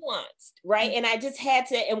nuanced, right? And I just had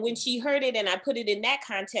to, and when she heard it and I put it in that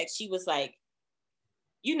context, she was like,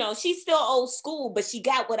 you know, she's still old school, but she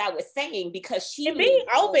got what I was saying because she and being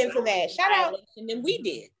open to that. Shout out than we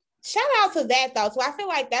did. Shout out to that though. So I feel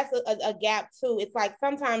like that's a gap too. It's like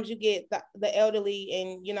sometimes you get the elderly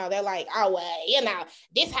and, you know, they're like, oh, well, you know,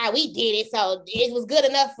 this how we did it. So it was good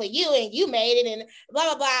enough for you and you made it and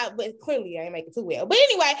blah, blah, blah. But clearly I ain't making too well. But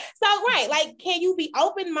anyway, so right. Like, can you be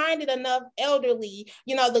open-minded enough, elderly,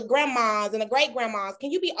 you know, the grandmas and the great grandmas,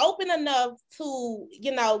 can you be open enough to,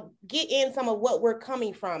 you know, get in some of what we're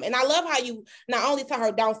coming from? And I love how you not only tell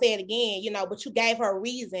her, don't say it again, you know, but you gave her a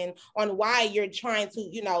reason on why you're trying to,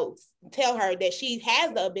 you know, tell her that she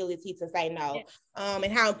has the ability to say no,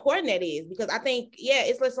 and how important that is, because I think, yeah,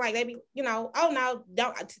 it's just like they be, you know, oh no,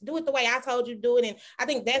 don't do it the way I told you to do it. And I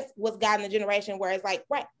think that's what's gotten the generation where it's like,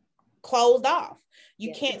 right, closed off.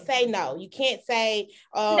 You can't say no. You can't say,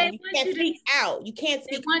 you can't speak out. You can't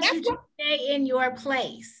speak. They want you to stay in your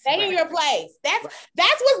place. Stay in your place. That's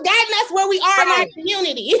what's gotten us where we are in our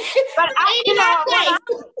community. But what I'm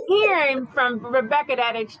hearing from Rebecca,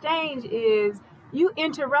 that exchange is you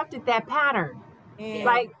interrupted that pattern.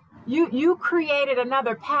 Like you created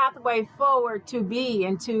another pathway forward to be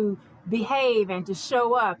and to behave and to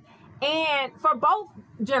show up, and for both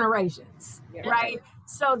generations, right?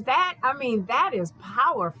 So that, I mean, that is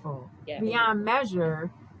powerful beyond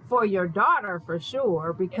measure for your daughter, for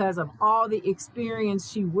sure, because of all the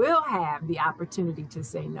experience she will have the opportunity to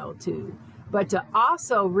say no to, but to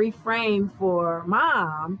also reframe for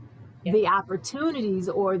mom the opportunities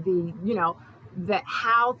or the, you know, that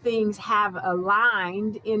how things have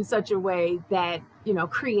aligned in such a way that, you know,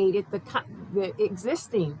 created the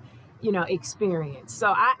existing, you know, experience. So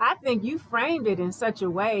I think you framed it in such a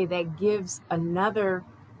way that gives another,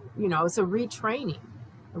 you know, it's a reframing.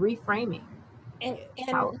 And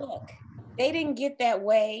look, they didn't get that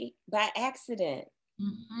way by accident.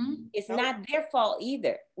 It's not their fault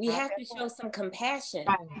either. We have to show some compassion.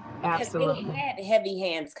 Right. Absolutely. They had heavy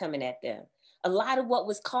hands coming at them. A lot of what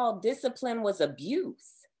was called discipline was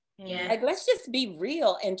abuse. Like, let's just be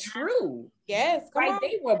real and true. Yes, right.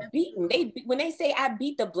 They were beaten. When they say I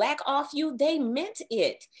beat the Black off you, they meant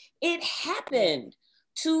it. It happened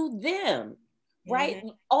to them, right?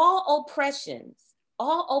 All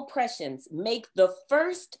oppressions make the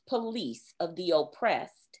first police of the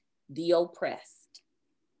oppressed the oppressed.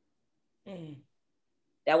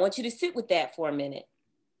 I want you to sit with that for a minute.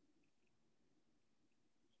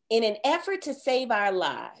 In an effort to save our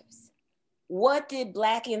lives, what did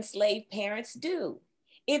Black enslaved parents do?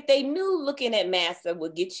 If they knew looking at Massa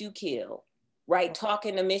would get you killed, right?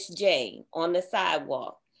 Talking to Miss Jane on the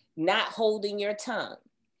sidewalk, not holding your tongue,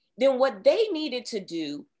 then what they needed to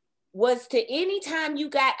do was to, anytime you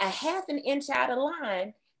got a half an inch out of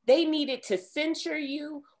line, they needed to censure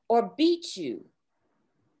you or beat you.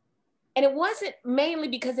 And it wasn't mainly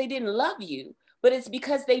because they didn't love you, but it's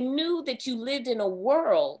because they knew that you lived in a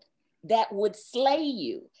world that would slay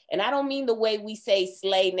you. And I don't mean the way we say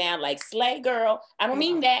slay now, like slay girl. I don't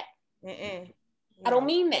mean that. I don't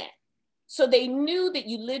mean that. So they knew that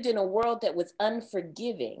you lived in a world that was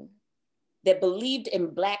unforgiving, that believed in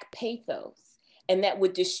Black pathos, and that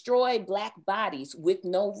would destroy Black bodies with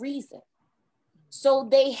no reason. So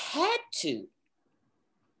they had to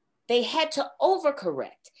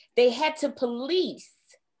overcorrect. They had to police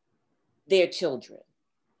their children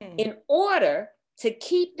in order to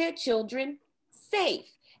keep their children safe.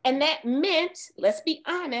 And that meant, let's be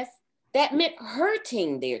honest, that meant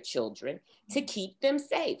hurting their children to keep them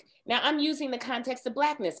safe. Now, I'm using the context of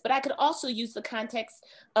Blackness, but I could also use the context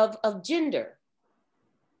of gender.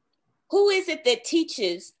 Who is it that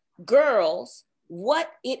teaches girls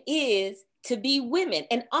what it is to be women?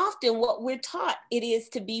 And often what we're taught it is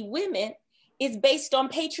to be women is based on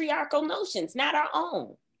patriarchal notions, not our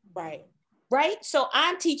own. Right? So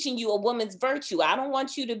I'm teaching you a woman's virtue. I don't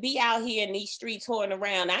want you to be out here in these streets whoring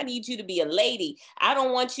around. I need you to be a lady. I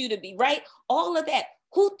don't want you to be, right? All of that.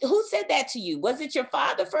 Who said that to you? Was it your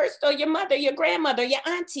father first, or your mother, your grandmother, your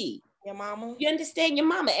auntie? Your mama. You understand, your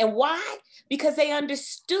mama. And why? Because they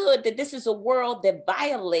understood that this is a world that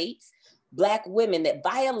violates Black women, that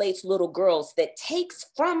violates little girls, that takes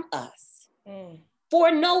from us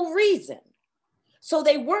for no reason. So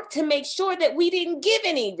they worked to make sure that we didn't give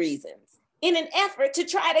any reasons in an effort to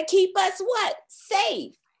try to keep us what?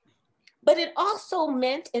 Safe. but it also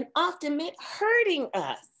meant and often meant hurting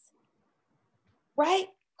us, right?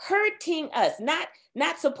 Hurting us,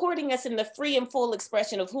 not supporting us in the free and full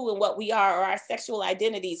expression of who and what we are, or our sexual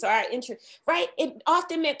identities, or our interest, right? It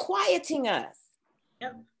often meant quieting us,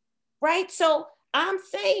 Yep. right? So I'm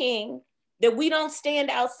saying that we don't stand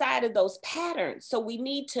outside of those patterns. So we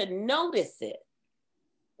need to notice it.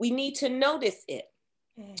 We need to notice it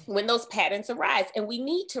when those patterns arise. And we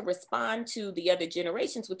need to respond to the other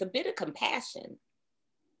generations with a bit of compassion,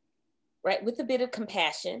 right? With a bit of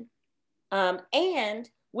compassion, and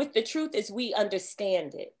with the truth as we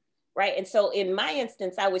understand it, right? And so in my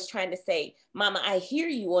instance, I was trying to say, Mama, I hear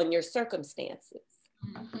you on your circumstances,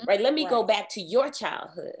 right? Let me go back to your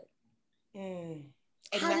childhood.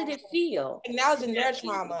 How did it feel? Acknowledging their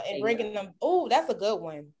trauma and bringing them. Oh, that's a good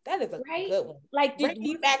one. That is a good one. Like, bring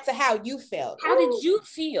you back to how you felt. How did you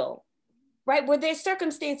feel? Right? Were there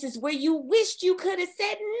circumstances where you wished you could have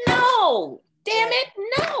said no? Damn it,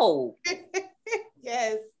 no.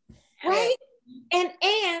 Yes. Right?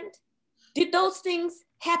 And did those things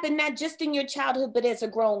happen not just in your childhood, but as a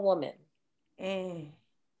grown woman?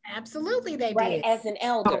 Absolutely, they right, did. As an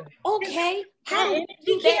elder. Okay. How do you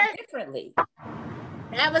do that differently?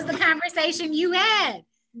 That was the conversation you had.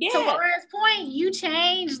 Yeah. To Laura's point, you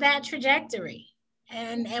changed that trajectory.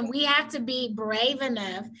 And we have to be brave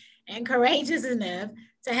enough and courageous enough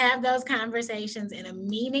to have those conversations in a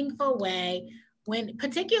meaningful way,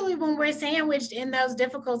 particularly when we're sandwiched in those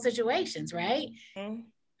difficult situations, right?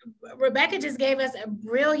 Rebecca just gave us a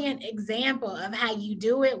brilliant example of how you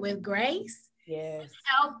do it with grace. Yes.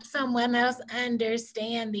 Help someone else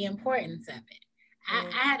understand the importance of it. I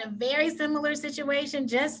had a very similar situation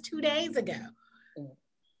just 2 days ago.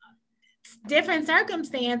 Different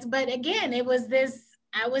circumstance, but again, it was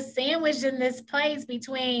I was sandwiched in this place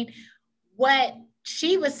between what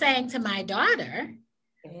she was saying to my daughter,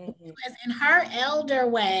 was in her elder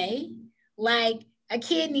way, like a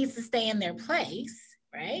kid needs to stay in their place,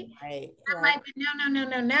 right? Right. I'm like,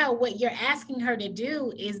 no. What you're asking her to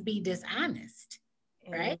do is be dishonest,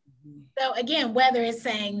 right? So again, whether it's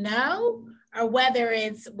saying no or whether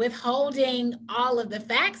it's withholding all of the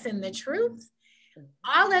facts and the truth,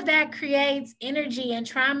 all of that creates energy and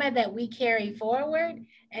trauma that we carry forward.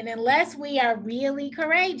 And unless we are really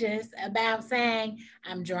courageous about saying,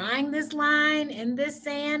 I'm drawing this line in this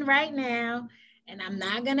sand right now, and I'm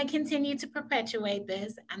not going to continue to perpetuate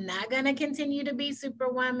this. I'm not going to continue to be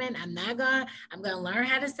Superwoman. I'm going to learn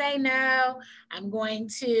how to say no. I'm going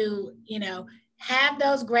to, have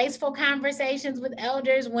those graceful conversations with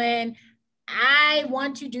elders when I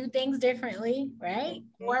want to do things differently, right?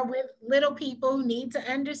 Or with little people who need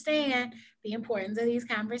to understand the importance of these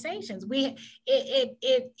conversations.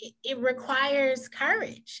 It requires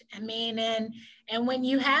courage. I mean, and when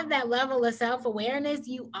you have that level of self-awareness,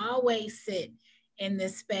 you always sit in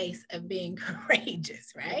this space of being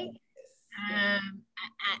courageous, right?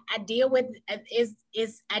 I deal with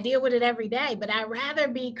I deal with it every day, but I'd rather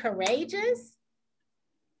be courageous,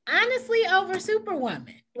 honestly, over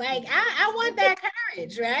Superwoman. Like I want that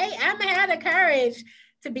courage, right? I'm had the courage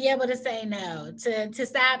to be able to say no, to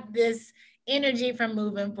stop this energy from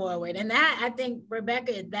moving forward. And that, I think,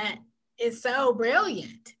 Rebecca, that is so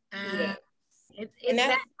brilliant. It's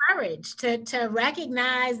that courage to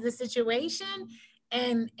recognize the situation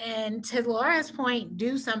and to Laura's point,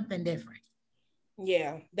 do something different.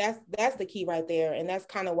 Yeah, that's the key right there, and that's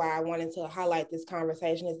kind of why I wanted to highlight this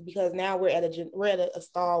conversation, is because now we're at a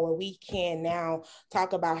stall where we can now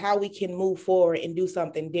talk about how we can move forward and do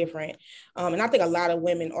something different. And I think a lot of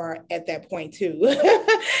women are at that point too.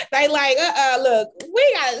 They like, look,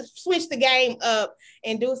 we gotta switch the game up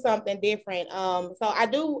and do something different. So I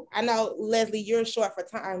know, Leslie, you're short for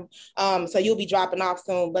time, so you'll be dropping off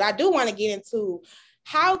soon, but I do want to get into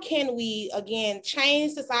how can we, again,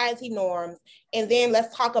 change society norms, and then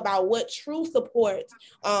let's talk about what true support,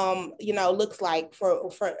 looks like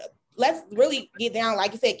for. Let's really get down,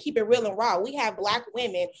 like you said, keep it real and raw. We have Black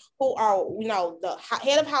women who are, the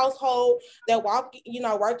head of household. They're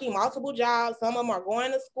working multiple jobs. Some of them are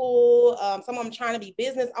going to school. Some of them trying to be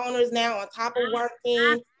business owners now on top of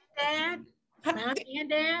working.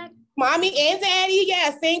 Mommy and daddy,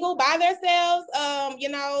 single by themselves,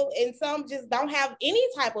 and some just don't have any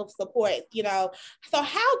type of support, So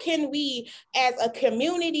how can we as a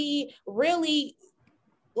community really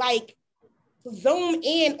zoom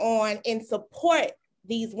in on and support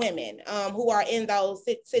these women who are in those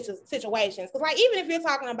situations? Because even if you're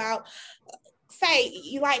talking about say,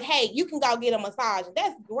 you like, hey, you can go get a massage.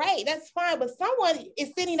 That's great. That's fine. But someone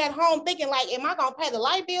is sitting at home thinking like, am I going to pay the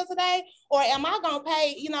light bill today? Or am I going to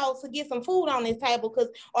pay, to get some food on this table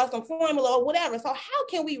or some formula or whatever? So how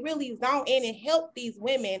can we really zone in and help these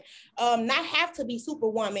women not have to be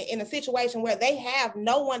Superwoman in a situation where they have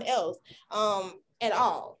no one else at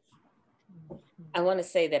all? I want to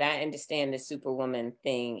say that I understand the Superwoman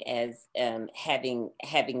thing as having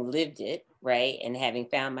lived it, right? And having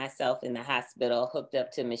found myself in the hospital, hooked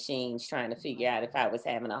up to machines, trying to figure out if I was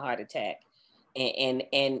having a heart attack. And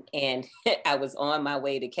I was on my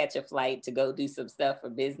way to catch a flight to go do some stuff for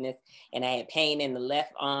business. And I had pain in the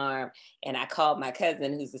left arm. And I called my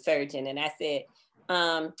cousin, who's a surgeon. And I said,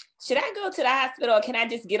 should I go to the hospital or can I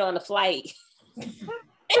just get on the flight?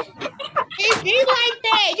 It be like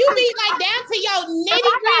that. You be like down to your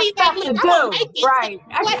nitty gritty. Right.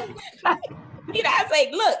 I was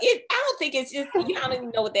like, look, I don't think it's just, I don't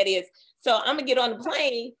even know what that is. So I'm gonna get on the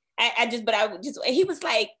plane. He was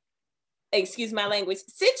like, excuse my language,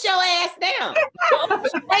 sit your ass down.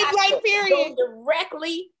 Period. Go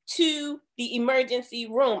directly to the emergency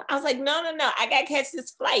room. I was like, no, I gotta catch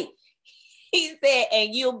this flight. He said,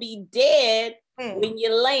 and you'll be dead when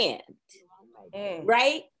you land.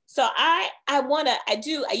 Right? So I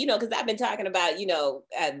do, because I've been talking about,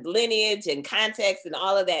 lineage and context and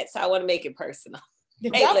all of that. So I want to make it personal.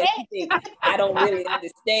 I don't really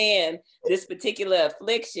understand this particular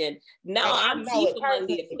affliction. No, I'm deep among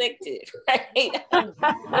the afflicted, right? I'm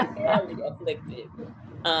barely afflicted.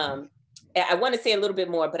 I want to say a little bit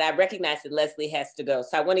more, but I recognize that Leslie has to go.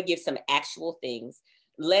 So I want to give some actual things.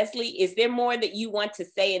 Leslie, is there more that you want to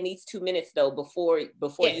say in these 2 minutes though, before you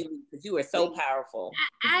leave? Because you are so powerful.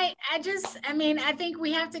 I think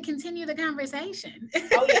we have to continue the conversation.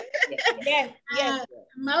 Oh, yes.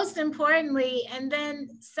 Most importantly, and then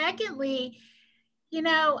secondly,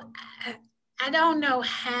 I don't know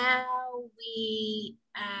how we,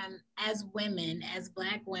 as women, as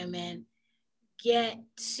Black women, get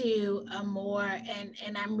to a more,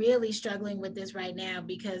 and I'm really struggling with this right now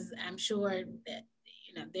because I'm sure that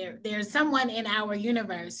there's someone in our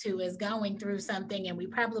universe who is going through something and we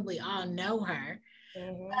probably all know her.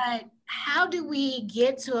 But how do we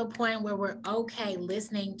get to a point where we're okay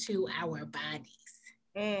listening to our bodies?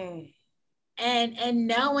 And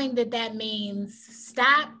knowing that means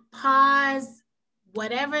stop, pause,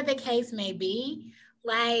 whatever the case may be.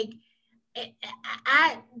 Like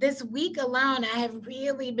this week alone, I have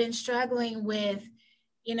really been struggling with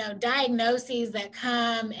diagnoses that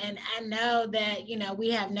come, and I know that,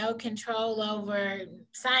 we have no control over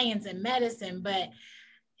science and medicine, but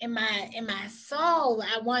in my soul,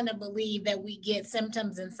 I want to believe that we get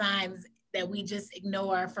symptoms and signs that we just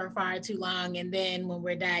ignore for far too long. And then when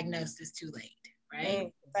we're diagnosed, it's too late,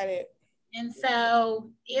 right? And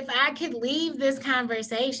so if I could leave this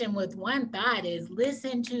conversation with one thought is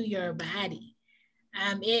listen to your body.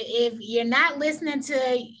 If you're not listening to,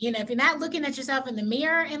 if you're not looking at yourself in the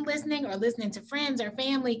mirror and listening, or listening to friends or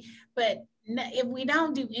family, but if we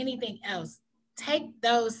don't do anything else, take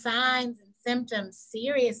those signs and symptoms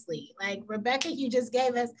seriously. Like Rebecca, you just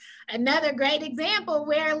gave us another great example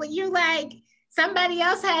where you're like, somebody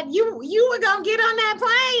else had, you were going to get on that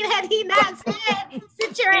plane had he not said,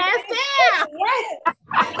 sit your ass down.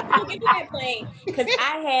 I get to that plane because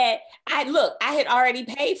I had already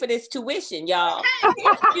paid for this tuition, y'all.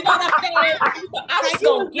 You know what I'm saying? So I was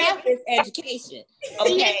going to get this education.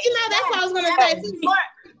 Okay. That's what I was going to say.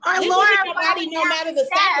 Or Laura, body, no matter the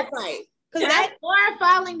sacrifice. Because that's Laura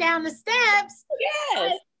falling down the steps.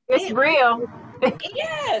 Yes. It's real.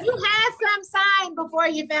 Yes. You had some sign before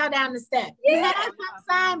you fell down the step. You had some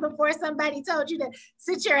sign before somebody told you to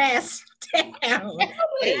sit your ass down.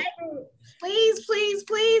 Please,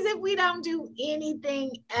 if we don't do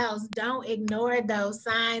anything else, don't ignore those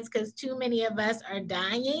signs, because too many of us are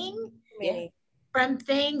dying from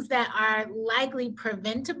things that are likely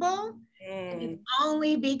preventable. And it's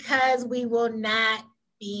only because we will not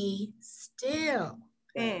be still.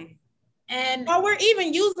 Or we're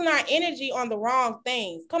even using our energy on the wrong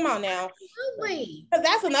things. Come on now. Absolutely. Because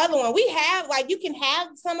that's another one. We have, you can have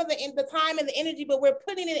some of the time and the energy, but we're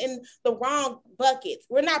putting it in the wrong buckets.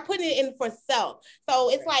 We're not putting it in for self. So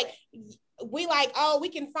it's we we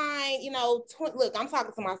can find, look, I'm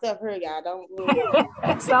talking to myself here, y'all. Don't.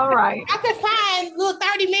 That's all right. I could find little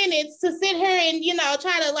 30 minutes to sit here and,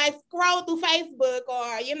 try to scroll through Facebook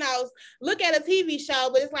or, look at a TV show.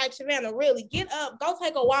 But it's like, Savannah, really get up, go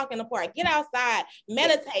take a walk in the park, get outside,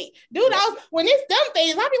 meditate, do those. When it's dumb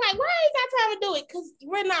things, I'll be like, why ain't got time to do it? Because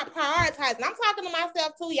we're not prioritizing. I'm talking to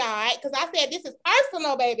myself too, y'all, right? Because I said, this is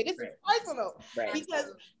personal, baby. This is personal. Right.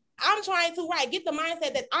 Because I'm trying to get the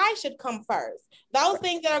mindset that I should come first. Those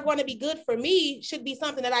things that are going to be good for me should be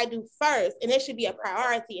something that I do first, and it should be a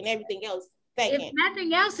priority, and everything else second. If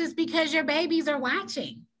nothing else, it's because your babies are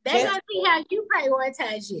watching. They're going to see how you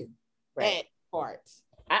prioritize you. That part.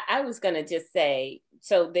 I was going to just say,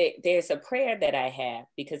 so there's a prayer that I have,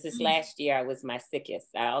 because this last year I was my sickest.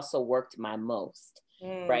 I also worked my most,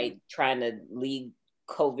 right? Trying to lead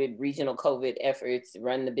regional COVID efforts,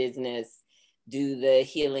 run the business, do the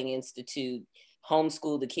Healing Institute,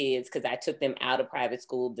 homeschool the kids, because I took them out of private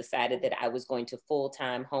school, decided that I was going to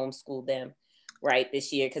full-time homeschool them, right,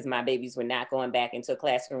 this year, because my babies were not going back into a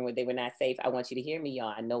classroom where they were not safe. I want you to hear me,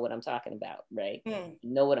 y'all. I know what I'm talking about, right?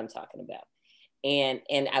 Know what I'm talking about. And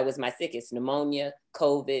I was my sickest, pneumonia,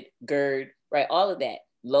 COVID, GERD, right? All of that,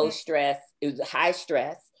 low stress, it was high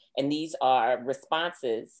stress. And these are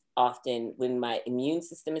responses often when my immune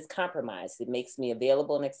system is compromised. It makes me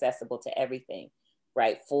available and accessible to everything,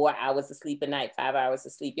 right? 4 hours of sleep a night, 5 hours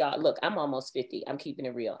of sleep. Y'all, look, I'm almost 50. I'm keeping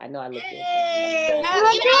it real. I know I look good.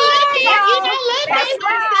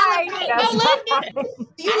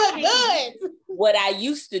 You look good. What I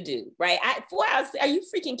used to do, right? 4 hours, are you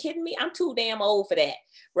freaking kidding me? I'm too damn old for that,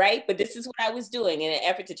 right? But this is what I was doing in an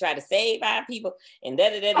effort to try to save our people and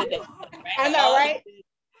da-da-da-da-da. I know, right?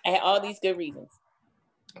 I had all these good reasons.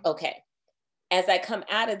 Okay. As I come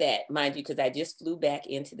out of that, mind you, because I just flew back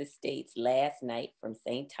into the States last night from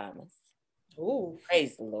St. Thomas. Ooh.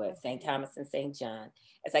 Praise the Lord, St. Thomas and St. John.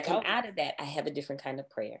 As I come out of that, I have a different kind of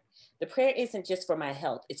prayer. The prayer isn't just for my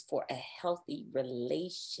health, it's for a healthy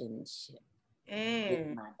relationship with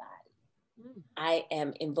my body. I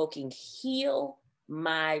am invoking heal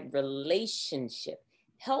my relationship.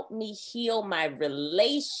 Help me heal my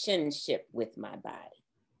relationship with my body.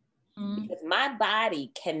 Because my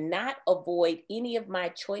body cannot avoid any of my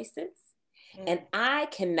choices, and I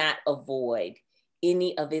cannot avoid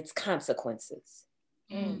any of its consequences.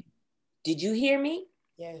 Did you hear me?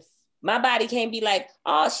 Yes. My body can't be like,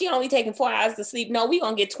 oh, she only taking 4 hours to sleep. No, we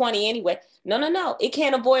gonna get 20 anyway. No. It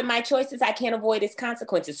can't avoid my choices. I can't avoid its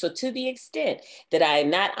consequences. So to the extent that I am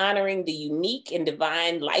not honoring the unique and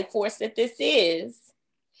divine life force that this is,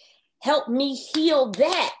 help me heal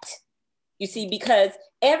that. You see, because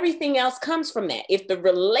everything else comes from that. If the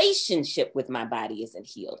relationship with my body isn't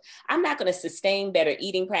healed, I'm not going to sustain better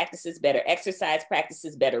eating practices, better exercise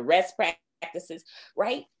practices, better rest practices,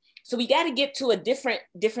 right? So we got to get to a different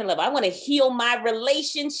level. I want to heal my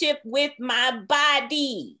relationship with my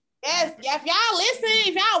body. Yes, if y'all listening,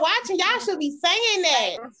 if y'all watching, y'all should be saying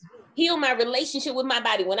that. Heal my relationship with my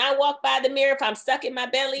body. When I walk by the mirror, if I'm sucking my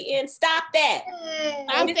belly in, stop that.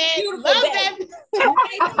 I'm beautiful love belly. that.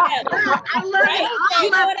 I love Right? it.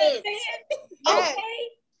 You know what I'm saying? Yes. Okay.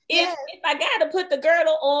 Yes. If I got to put the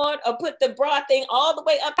girdle on or put the bra thing all the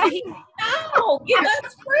way up to here, no, get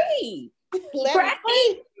us free. Right?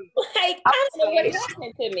 Like, I don't know what is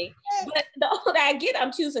happening to me, but the older I get,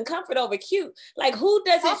 I'm choosing comfort over cute. Like, who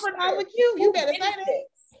does it? Comfort over cute. You better say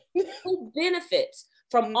that. Who benefits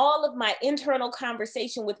from all of my internal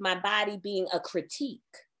conversation with my body being a critique?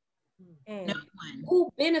 No one.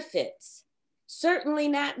 Who benefits? Certainly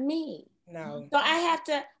not me. No. So I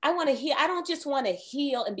want to heal. I don't just want to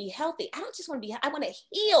heal and be healthy. I don't just want to be, I want to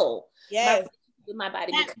heal. Yes. With my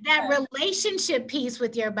body. That relationship piece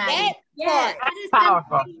with your body. That is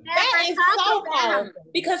powerful. That is so powerful.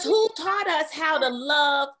 Because who taught us how to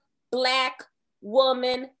love Black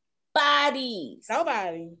woman bodies?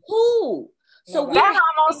 Nobody. Who? So that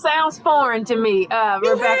almost sounds foreign to me,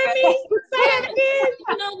 Rebecca.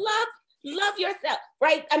 You know, love yourself,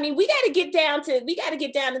 right? I mean, we got to get down to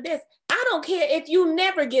this. I don't care if you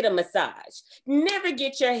never get a massage, never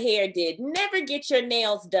get your hair did, never get your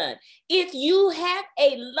nails done. If you have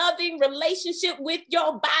a loving relationship with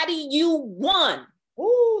your body, you won.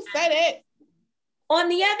 Ooh, say that. On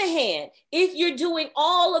the other hand, if you're doing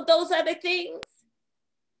all of those other things,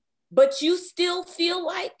 but you still feel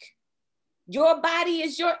like your body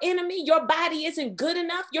is your enemy, your body isn't good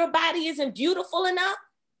enough, your body isn't beautiful enough,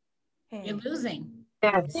 you're losing.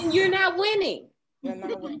 Yes. Then you're not winning. You're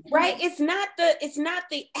not winning. Right? It's not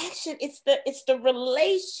the action, it's the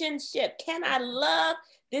relationship. Can I love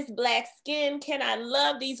this Black skin? Can I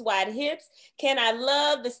love these wide hips? Can I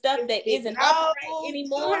love the stuff that isn't upright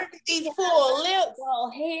anymore? These full lips,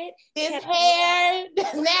 bald head, this hair,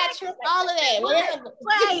 natural, all of that.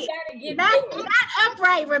 Right. Not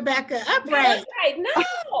upright, Rebecca. Upright. Right.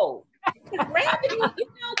 No. Gravity,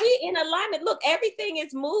 we in alignment. Look, everything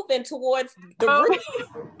is moving towards the root.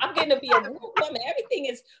 I'm getting to be a root woman. Everything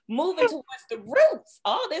is moving towards the roots.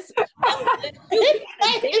 All this, it's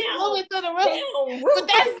moving to the roots. But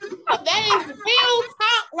that is real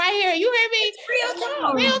talk right here. You hear me? It's real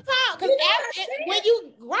talk. Real talk. Because when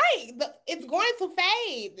you it's going to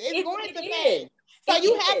fade. It's going to fade. So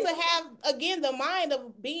you have to have, again, the mind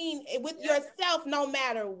of being with yourself no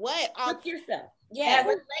matter what. With yourself. Yeah.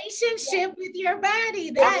 Relationship with your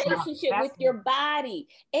body. Relationship with your body.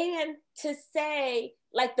 And to say,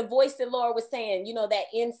 like the voice that Laura was saying, you know, that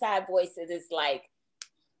inside voice that is like,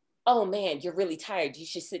 oh man, you're really tired. You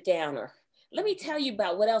should sit down. Or let me tell you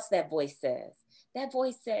about what else that voice says. That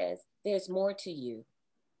voice says, there's more to you.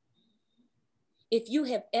 If you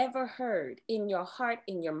have ever heard in your heart,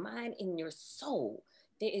 in your mind, in your soul,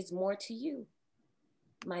 there is more to you,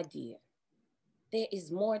 my dear. There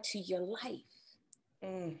is more to your life.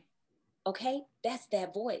 Okay? That's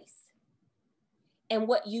that voice. And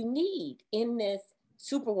what you need in this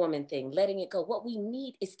Superwoman thing, letting it go, what we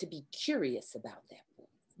need is to be curious about that voice.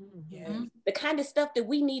 Yeah. The kind of stuff that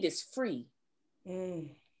we need is free.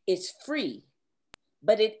 It's free.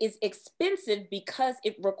 But it is expensive because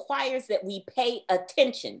it requires that we pay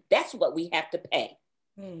attention. That's what we have to pay.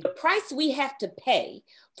 The price we have to pay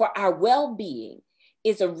for our well-being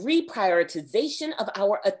is a reprioritization of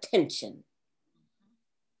our attention.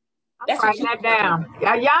 That's writing that down.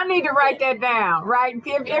 Y'all need to write that down, right?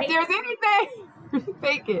 If there's anything,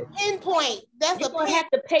 take it. Pinpoint. That's You're going to have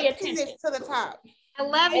to pay attention to the top. I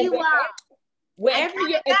love you all. Wherever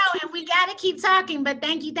you're and we gotta keep talking, but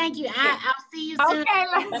thank you. I'll see you soon.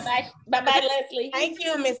 Okay, bye, Leslie. Thank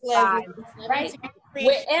you, Miss Leslie. Right,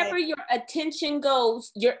 wherever your attention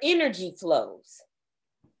goes, your energy flows.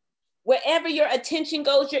 Wherever your attention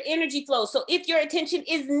goes, your energy flows. So if your attention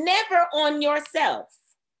is never on yourself,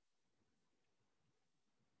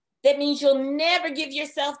 that means you'll never give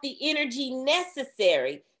yourself the energy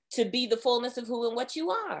necessary to be the fullness of who and what you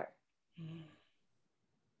are.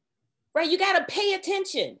 Right? You got to pay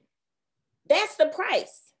attention. That's the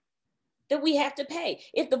price that we have to pay.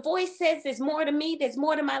 If the voice says there's more to me, there's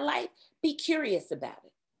more to my life, be curious about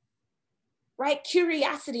it. Right?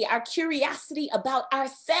 Curiosity, our curiosity about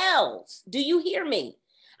ourselves. Do you hear me?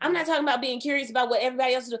 I'm not talking about being curious about what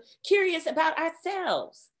everybody else is doing. Curious about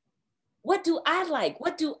ourselves. What do I like?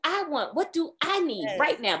 What do I want? What do I need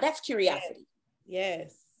right now? That's curiosity.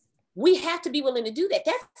 Yes. We have to be willing to do that.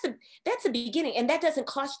 That's a beginning, and that doesn't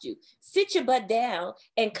cost you. Sit your butt down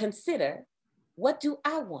and consider, what do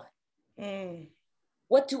I want?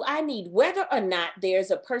 What do I need? Whether or not there's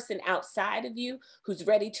a person outside of you who's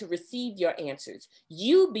ready to receive your answers,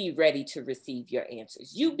 you be ready to receive your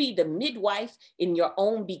answers. You be the midwife in your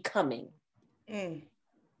own becoming.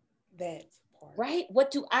 That's part. Right? What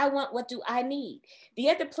do I want? What do I need? The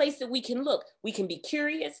other place that we can look, we can be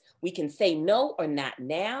curious. We can say no or not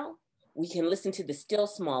now. We can listen to the still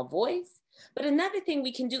small voice. But another thing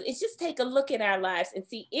we can do is just take a look at our lives and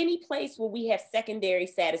see any place where we have secondary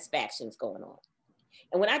satisfactions going on.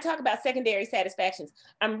 And when I talk about secondary satisfactions,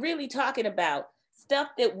 I'm really talking about stuff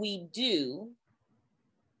that we do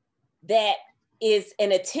that is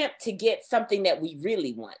an attempt to get something that we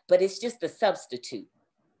really want, but it's just a substitute.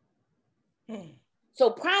 So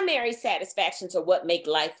primary satisfactions are what make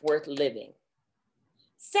life worth living.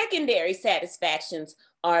 Secondary satisfactions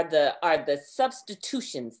are the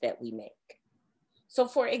substitutions that we make. So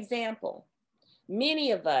for example,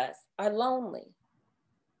 many of us are lonely.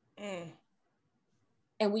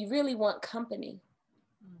 And we really want company.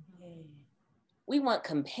 We want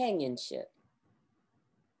companionship.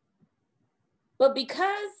 But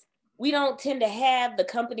because we don't tend to have the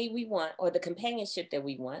company we want or the companionship that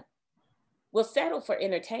we want, we'll settle for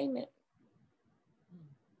entertainment.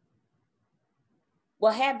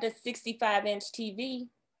 We'll have the 65-inch TV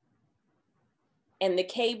and the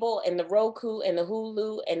cable and the Roku and the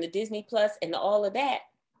Hulu and the Disney Plus and all of that.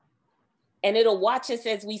 And it'll watch us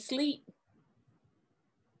as we sleep.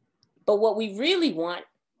 But what we really want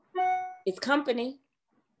is company.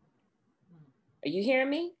 Are you hearing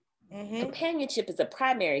me? Companionship is a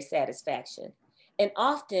primary satisfaction. And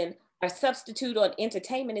often our substitute on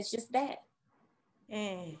entertainment is just that.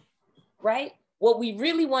 Right? What we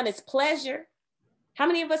really want is pleasure. How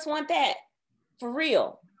many of us want that? For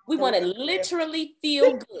real. We want to literally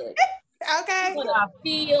feel good. Okay. We want to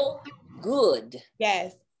feel good.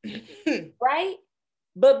 Yes. Right?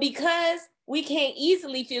 But because we can't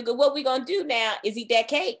easily feel good, what we're going to do now is eat that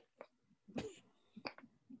cake.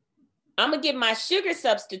 I'm going to get my sugar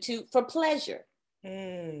substitute for pleasure.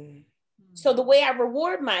 So the way I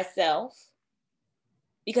reward myself,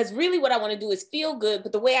 because really what I want to do is feel good,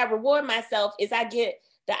 but the way I reward myself is I get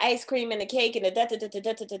the ice cream and the cake and the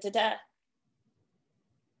da-da-da-da-da-da-da-da-da.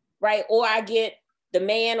 Right? Or I get the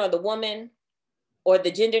man or the woman or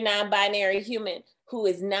the gender non-binary human who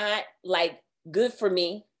is not like good for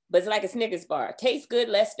me, but it's like a Snickers bar. Tastes good,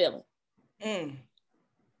 less filling.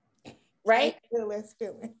 Right? Tastes good, less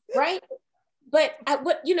filling. Right? But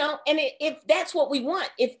if that's what we want,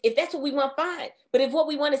 if that's what we want, fine. But if what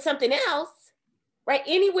we want is something else, right?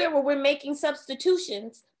 Anywhere where we're making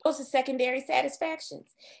substitutions, those are secondary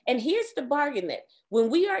satisfactions. And here's the bargain: that when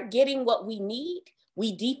we are getting what we need,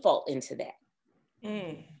 we default into that.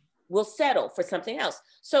 We'll settle for something else.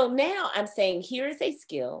 So now I'm saying, here is a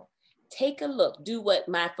skill. Take a look, do what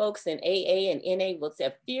my folks in AA and NA will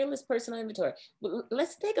say, fearless personal inventory.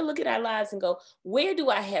 Let's take a look at our lives and go, where do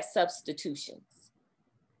I have substitutions?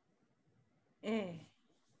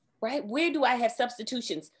 Right? Where do I have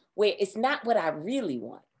substitutions where it's not what I really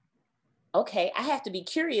want? Okay, I have to be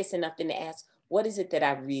curious enough then to ask, what is it that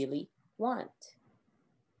I really want?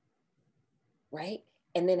 Right?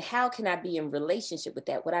 And then how can I be in relationship with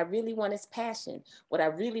that? What I really want is passion. What I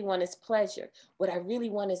really want is pleasure. What I really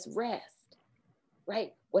want is rest,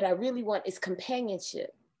 right? What I really want is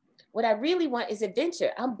companionship. What I really want is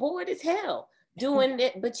adventure. I'm bored as hell doing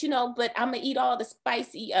it, but I'm gonna eat all the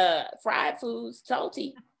spicy fried foods,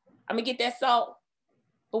 salty. I'm gonna get that salt.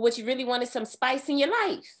 But what you really want is some spice in your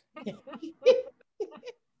life.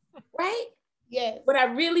 Right? Yes. What I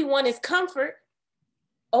really want is comfort.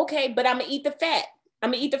 Okay, but I'm gonna eat the fat. I'm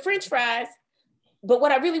gonna eat the French fries, but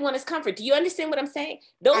what I really want is comfort. Do you understand what I'm saying?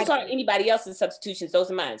 Those aren't anybody else's substitutions. Those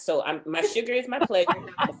are mine. So my sugar is my pleasure.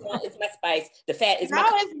 The salt is my spice. The fat is my. No,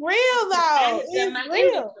 it's real though. It's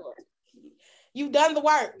real. You've done the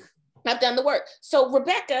work. I've done the work. So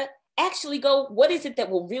Rebecca, actually go, what is it that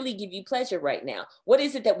will really give you pleasure right now? What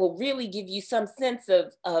is it that will really give you some sense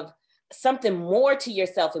of something more to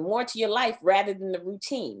yourself and more to your life rather than the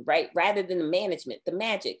routine, right? Rather than the management, the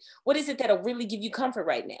magic. What is it that'll really give you comfort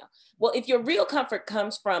right now? Well, if your real comfort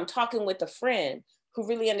comes from talking with a friend who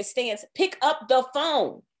really understands, pick up the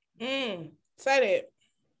phone. Said it.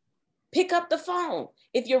 Pick up the phone.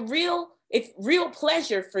 If real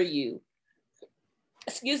pleasure for you,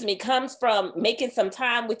 comes from making some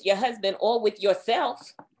time with your husband or with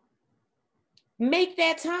yourself, make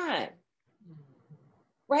that time.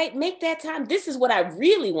 Right? Make that time. This is what I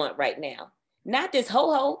really want right now. Not this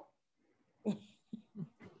ho-ho.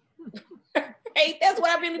 Right? That's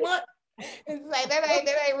what I really want. It's like, that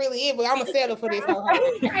ain't really it, but I'm going to settle for this ho-ho.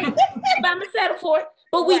 Right? But I'm going to settle for it.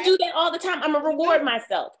 But we do that all the time. I'm going to reward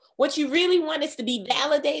myself. What you really want is to be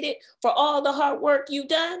validated for all the hard work you've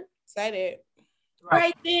done. Said it.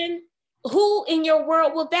 Right then, who in your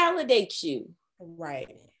world will validate you? Right.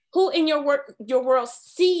 Who in your world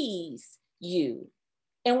sees you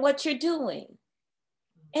and what you're doing?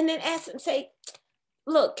 And then ask and say,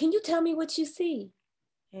 look, can you tell me what you see?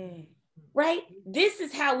 Right? This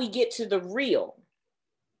is how we get to the real.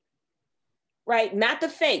 Right? Not the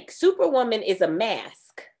fake. Superwoman is a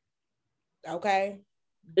mask. Okay.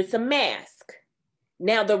 It's a mask.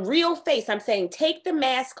 Now the real face, I'm saying, take the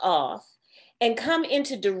mask off and come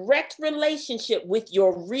into direct relationship with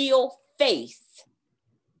your real face.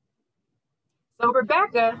 So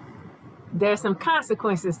Rebecca, there's some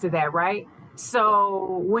consequences to that, right?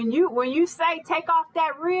 So when you say take off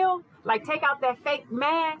that real, like take out that fake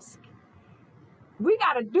mask, we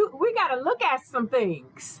gotta look at some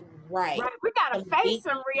things. Right. We gotta face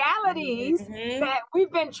some realities that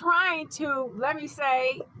we've been trying to, let me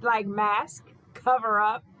say, like mask, cover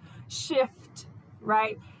up, shift,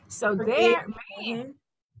 right? So there, man,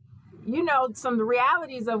 some of the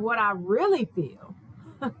realities of what I really feel.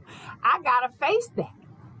 I gotta face that.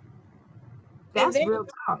 That's real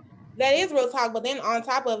talk. That is real talk. But then on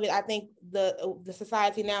top of it, I think the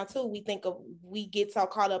society now too, we get so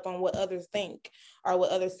caught up on what others think or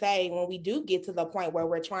what others say when we do get to the point where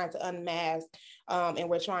we're trying to unmask and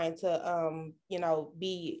we're trying to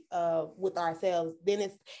be with ourselves.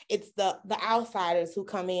 Then it's the outsiders who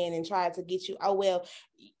come in and try to get you, oh well,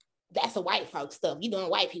 that's a white folk stuff. You doing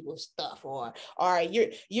white people stuff, or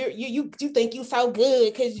you think you so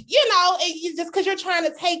good because it's just because you're trying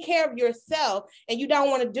to take care of yourself and you don't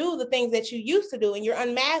want to do the things that you used to do, and you're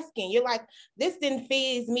unmasking. You're like, this didn't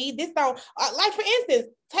phase me. This don't like, for instance,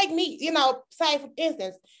 take me, say for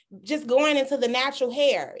instance, just going into the natural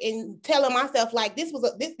hair and telling myself like this was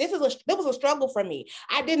a struggle for me.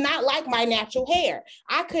 I did not like my natural hair.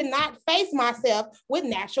 I could not face myself with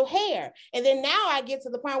natural hair. And then now I get to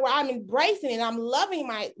the point where I'm embracing it. I'm loving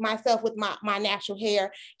myself with my natural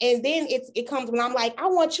hair. And then it comes when I'm like, I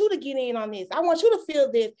want you to get in on this. I want you to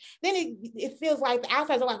feel this. Then it feels like the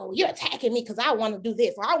outsiders are like, oh, you're attacking me because I want to do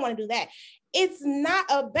this or I want to do that. it's not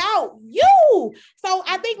about you. So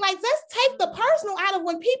I think like, let's take the personal out of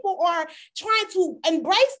when people are trying to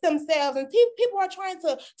embrace themselves and people are trying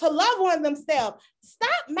to love on themselves.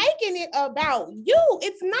 Stop making it about you.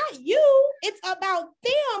 It's not you. It's about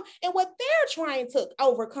them and what they're trying to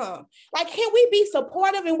overcome. Like, can we be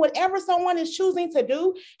supportive in whatever someone is choosing to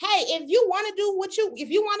do? Hey, if you want to do if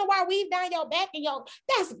you want to weave down your back and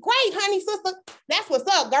that's great, honey, sister. That's what's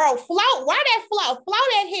up, girl. Float. Why that float? Float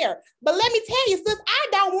that hair. But let me tell you, sis, I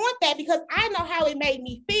don't want that because I know how it made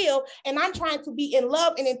me feel. And I'm trying to be in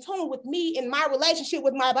love and in tune with me in my relationship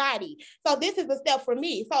with my body. So this is a step for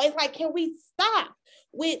me. So it's like, can we stop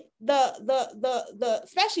with the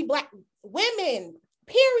especially Black women,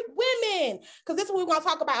 period, women? Because this is what we're going to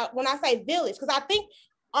talk about when I say village. Because I think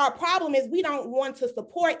our problem is we don't want to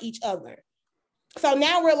support each other. So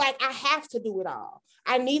now we're like, I have to do it all.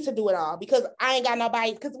 I need to do it all because I ain't got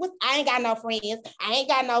nobody, because I ain't got no friends.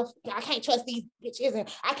 I can't trust these bitches and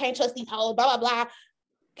I can't trust these hoes, blah, blah, blah.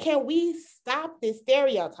 Can we stop this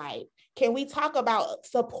stereotype? Can we talk about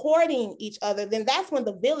supporting each other? Then that's when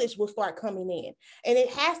the village will start coming in. And it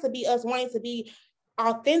has to be us wanting to be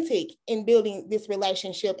authentic in building this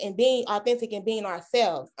relationship and being authentic and being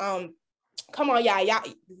ourselves. Come on, y'all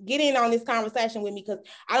get in on this conversation with me because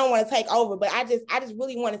I don't want to take over, but I just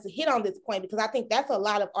really wanted to hit on this point because I think that's a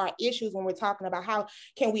lot of our issues when we're talking about how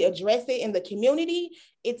can we address it in the community.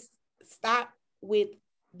 It's stop with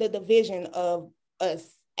the division of us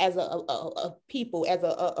as a people, as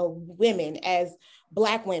a women, as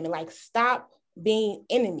Black women. Like, stop being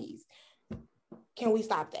enemies. Can we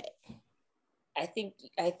stop that? I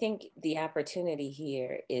think the opportunity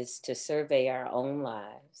here is to survey our own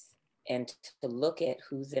lives and to look at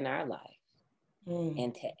who's in our life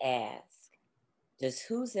and to ask, does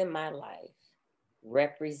who's in my life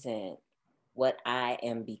represent what I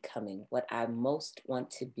am becoming, what I most want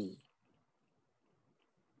to be?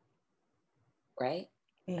 Right?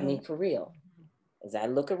 I mean, for real, as I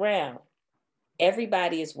look around,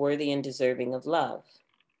 everybody is worthy and deserving of love.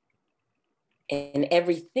 And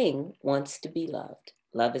everything wants to be loved.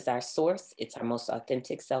 Love is our source. It's our most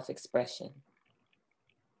authentic self-expression.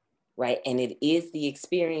 Right? And it is the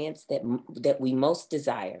experience that we most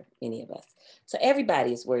desire, many of us. So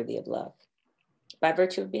everybody is worthy of love by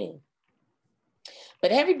virtue of being.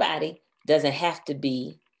 But everybody doesn't have to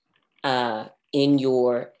be in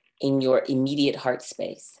your immediate heart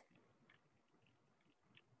space.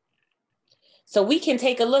 So we can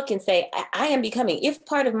take a look and say, I am becoming, if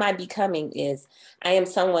part of my becoming is, I am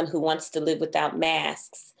someone who wants to live without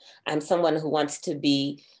masks. I'm someone who wants to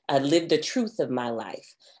be, live the truth of my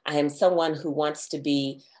life. I am someone who wants to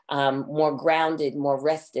be more grounded, more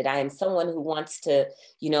rested. I am someone who wants to,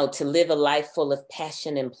 to live a life full of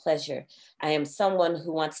passion and pleasure. I am someone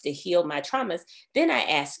who wants to heal my traumas. Then I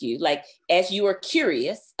ask you, like, as you are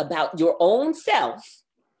curious about your own self,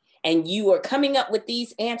 and you are coming up with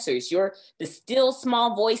these answers, the still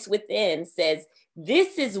small voice within says,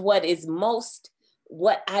 this is what is most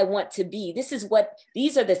what I want to be. These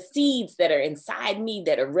are the seeds that are inside me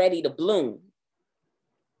that are ready to bloom.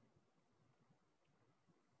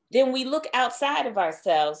 Then we look outside of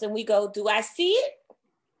ourselves and we go, do I see it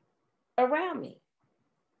around me?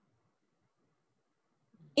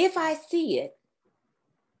 If I see it,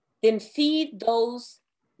 then feed those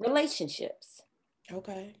relationships.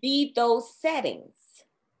 Okay. Feed those settings,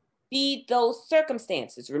 feed those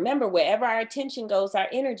circumstances. Remember, wherever our attention goes, our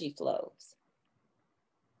energy flows.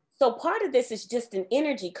 So part of this is just an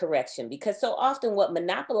energy correction because so often what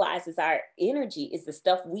monopolizes our energy is the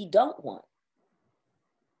stuff we don't want.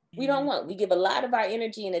 We don't want. We give a lot of our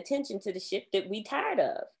energy and attention to the shit that we tired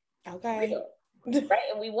of. Okay. Right?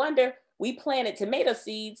 And we wonder, we planted tomato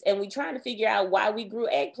seeds and we trying to figure out why we grew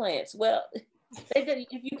eggplants. Well, if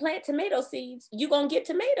you plant tomato seeds, you're going to get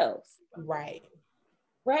tomatoes. Right.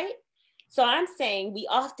 Right? So I'm saying we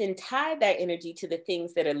often tie that energy to the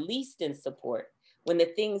things that are least in support when the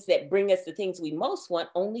things that bring us the things we most want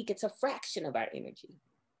only gets a fraction of our energy.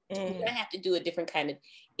 We're going to have to do a different kind of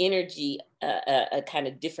energy, a kind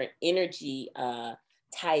of different energy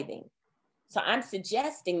tithing. So I'm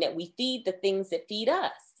suggesting that we feed the things that feed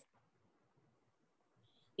us.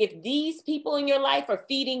 If these people in your life are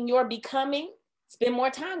feeding your becoming, spend more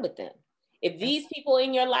time with them. If these people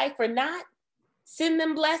in your life are not, send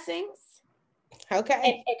them blessings. Okay.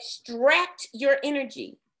 And extract your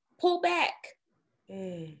energy. Pull back.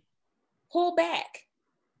 Pull back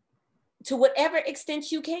to whatever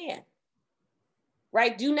extent you can.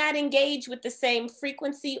 Right? Do not engage with the same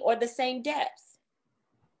frequency or the same depth.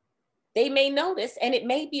 They may notice, and it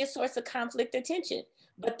may be a source of conflict or tension.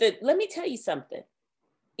 But let me tell you something.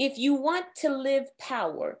 If you want to live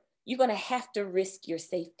power, you're going to have to risk your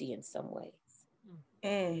safety in some ways.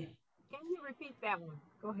 Can you repeat that one?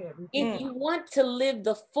 Go ahead. If you want to live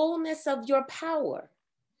the fullness of your power,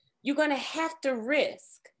 you're going to have to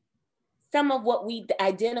risk some of what we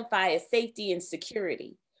identify as safety and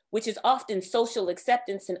security, which is often social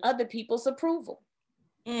acceptance and other people's approval.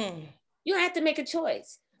 You have to make a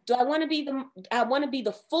choice. Do I want to be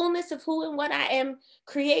the fullness of who and what I am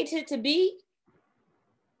created to be?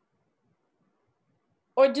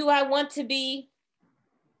 Or do I want to be,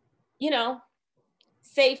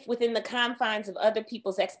 safe within the confines of other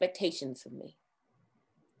people's expectations of me?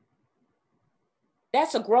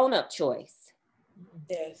 That's a grown-up choice.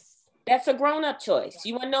 Yes. That's a grown-up choice.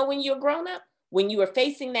 You want to know when you're grown up? When you are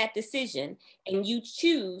facing that decision and you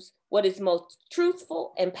choose what is most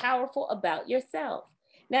truthful and powerful about yourself.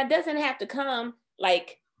 Now, it doesn't have to come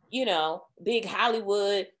like, big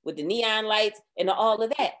Hollywood with the neon lights and all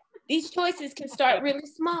of that. These choices can start really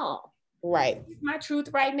small. Right. This is my truth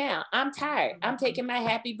right now. I'm tired. I'm taking my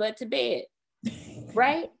happy butt to bed.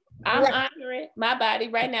 Right? I'm honoring my body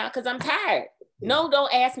right now because I'm tired. No,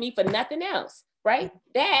 don't ask me for nothing else. Right?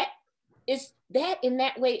 That in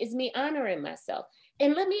that way is me honoring myself.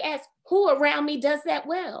 And let me ask, who around me does that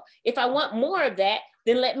well? If I want more of that,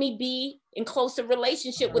 then let me be in closer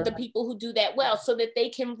relationship with the people who do that well so that they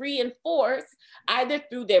can reinforce either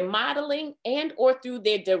through their modeling and or through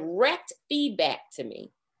their direct feedback to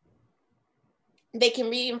me. They can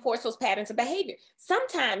reinforce those patterns of behavior.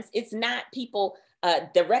 Sometimes it's not people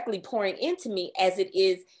directly pouring into me as it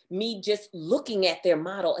is me just looking at their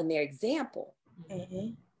model and their example.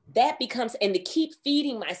 That becomes, and to keep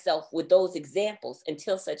feeding myself with those examples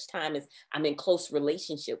until such time as I'm in close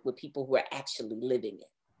relationship with people who are actually living it.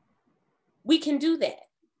 We can do that.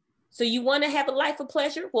 So you want to have a life of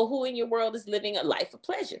pleasure? Well, who in your world is living a life of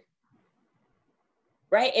pleasure?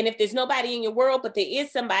 Right? And if there's nobody in your world, but there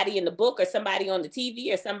is somebody in the book or somebody on the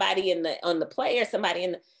TV or somebody on the play or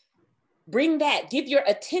somebody bring that, give your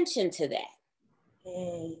attention to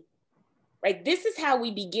that. Right? This is how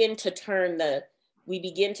we begin to turn the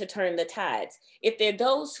tides. If there are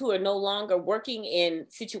those who are no longer working in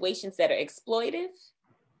situations that are exploitive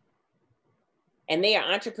and they are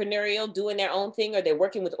entrepreneurial, doing their own thing, or they're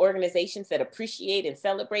working with organizations that appreciate and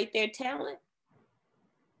celebrate their talent,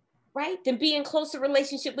 right? Then be in closer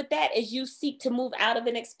relationship with that as you seek to move out of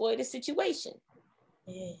an exploitive situation.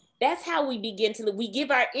 That's how we begin to live. We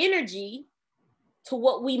give our energy to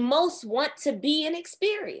what we most want to be and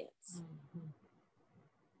experience.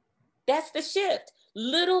 That's the shift.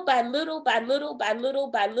 Little by little, by little, by little,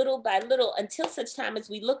 by little, by little, until such time as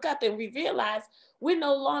we look up and we realize we're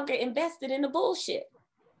no longer invested in the bullshit.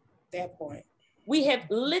 That point. We have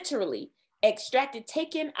literally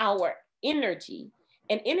taken our energy,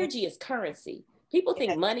 and energy is currency. People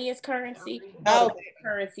think money is currency. No,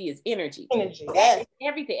 currency is energy. Energy.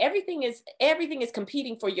 Everything. Everything is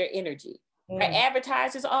competing for your energy. Right?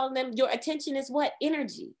 Advertisers, all of them, your attention is what?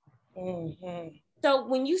 Energy. So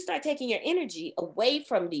when you start taking your energy away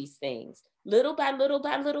from these things, little by little,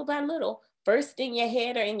 by little, by little, first in your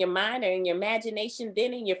head or in your mind or in your imagination,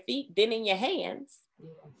 then in your feet, then in your hands,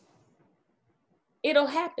 it'll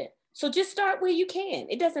happen. So just start where you can.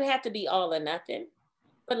 It doesn't have to be all or nothing,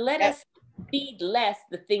 but let us feed less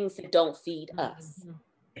the things that don't feed us.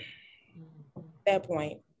 That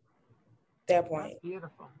point. That's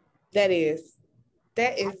beautiful. That is.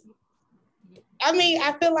 I mean,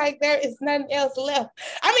 I feel like there is nothing else left.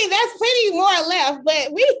 I mean, there's plenty more left, but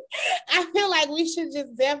I feel like we should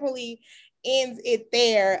just definitely end it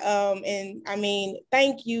there. And I mean,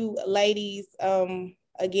 thank you, ladies.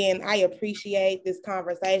 Again, I appreciate this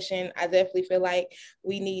conversation. I definitely feel like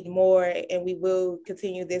we need more, and we will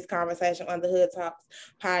continue this conversation on the Hood Talks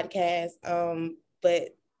podcast.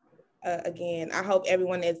 But again, I hope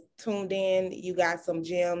everyone that's tuned in, you got some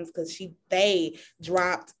gems, because they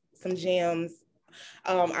dropped some gems.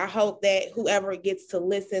 I hope that whoever gets to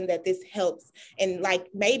listen, that this helps, and like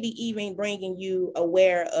maybe even bringing you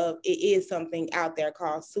aware of it is something out there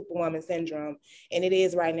called Superwoman syndrome, and it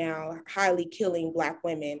is right now highly killing Black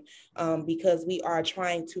women because we are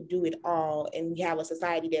trying to do it all, and we have a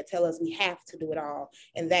society that tells us we have to do it all,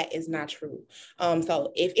 and that is not true.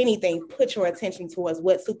 So if anything, put your attention towards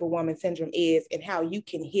what Superwoman syndrome is and how you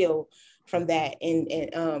can heal from that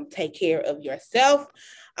and take care of yourself.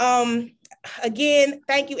 Again,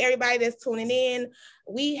 thank you everybody that's tuning in.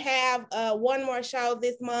 We have one more show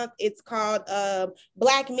this month. It's called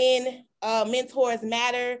Black Men Mentors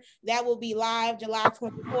Matter. That will be live July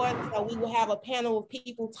 24th. So we will have a panel of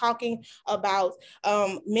people talking about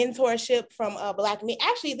mentorship from Black men.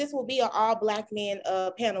 Actually, this will be an all Black men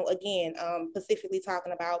panel again, specifically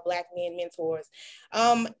talking about Black men mentors.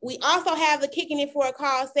 We also have the Kicking It for a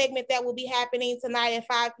Cause segment that will be happening tonight at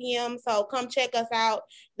 5 p.m. So come check us out.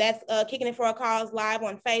 That's Kicking It for a Cause live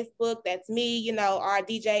on Facebook. That's me, you know, our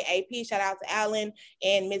DJ AP. Shout out to Alan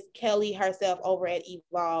and Miss Kelly herself over at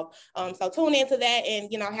Evolve. So tune into that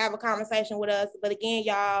and, you know, have a conversation with us. But again,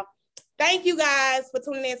 y'all, thank you guys for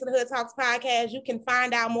tuning into the Hood Talks podcast. You can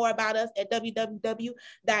find out more about us at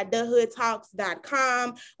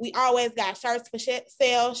www.thehoodtalks.com. We always got shirts for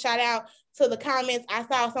sale. Shout out to the comments. I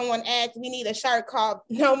saw someone ask, we need a shirt called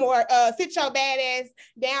No More Sit Your Badass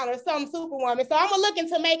Down or some Superwoman. So I'm going to look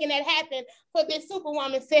into making that happen for this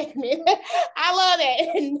Superwoman segment. I love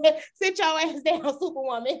that. Sit your ass down,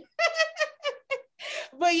 Superwoman.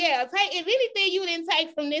 But yeah, if anything you didn't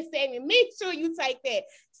take from this segment, make sure you take that.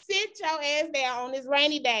 Sit your ass down on this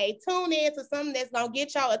rainy day. Tune in to something that's gonna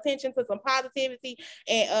get y'all attention, to some positivity.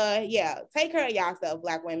 And yeah, take care of yourself,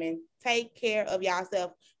 Black women. Take care of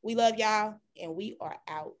yourself. We love y'all, and we are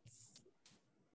out.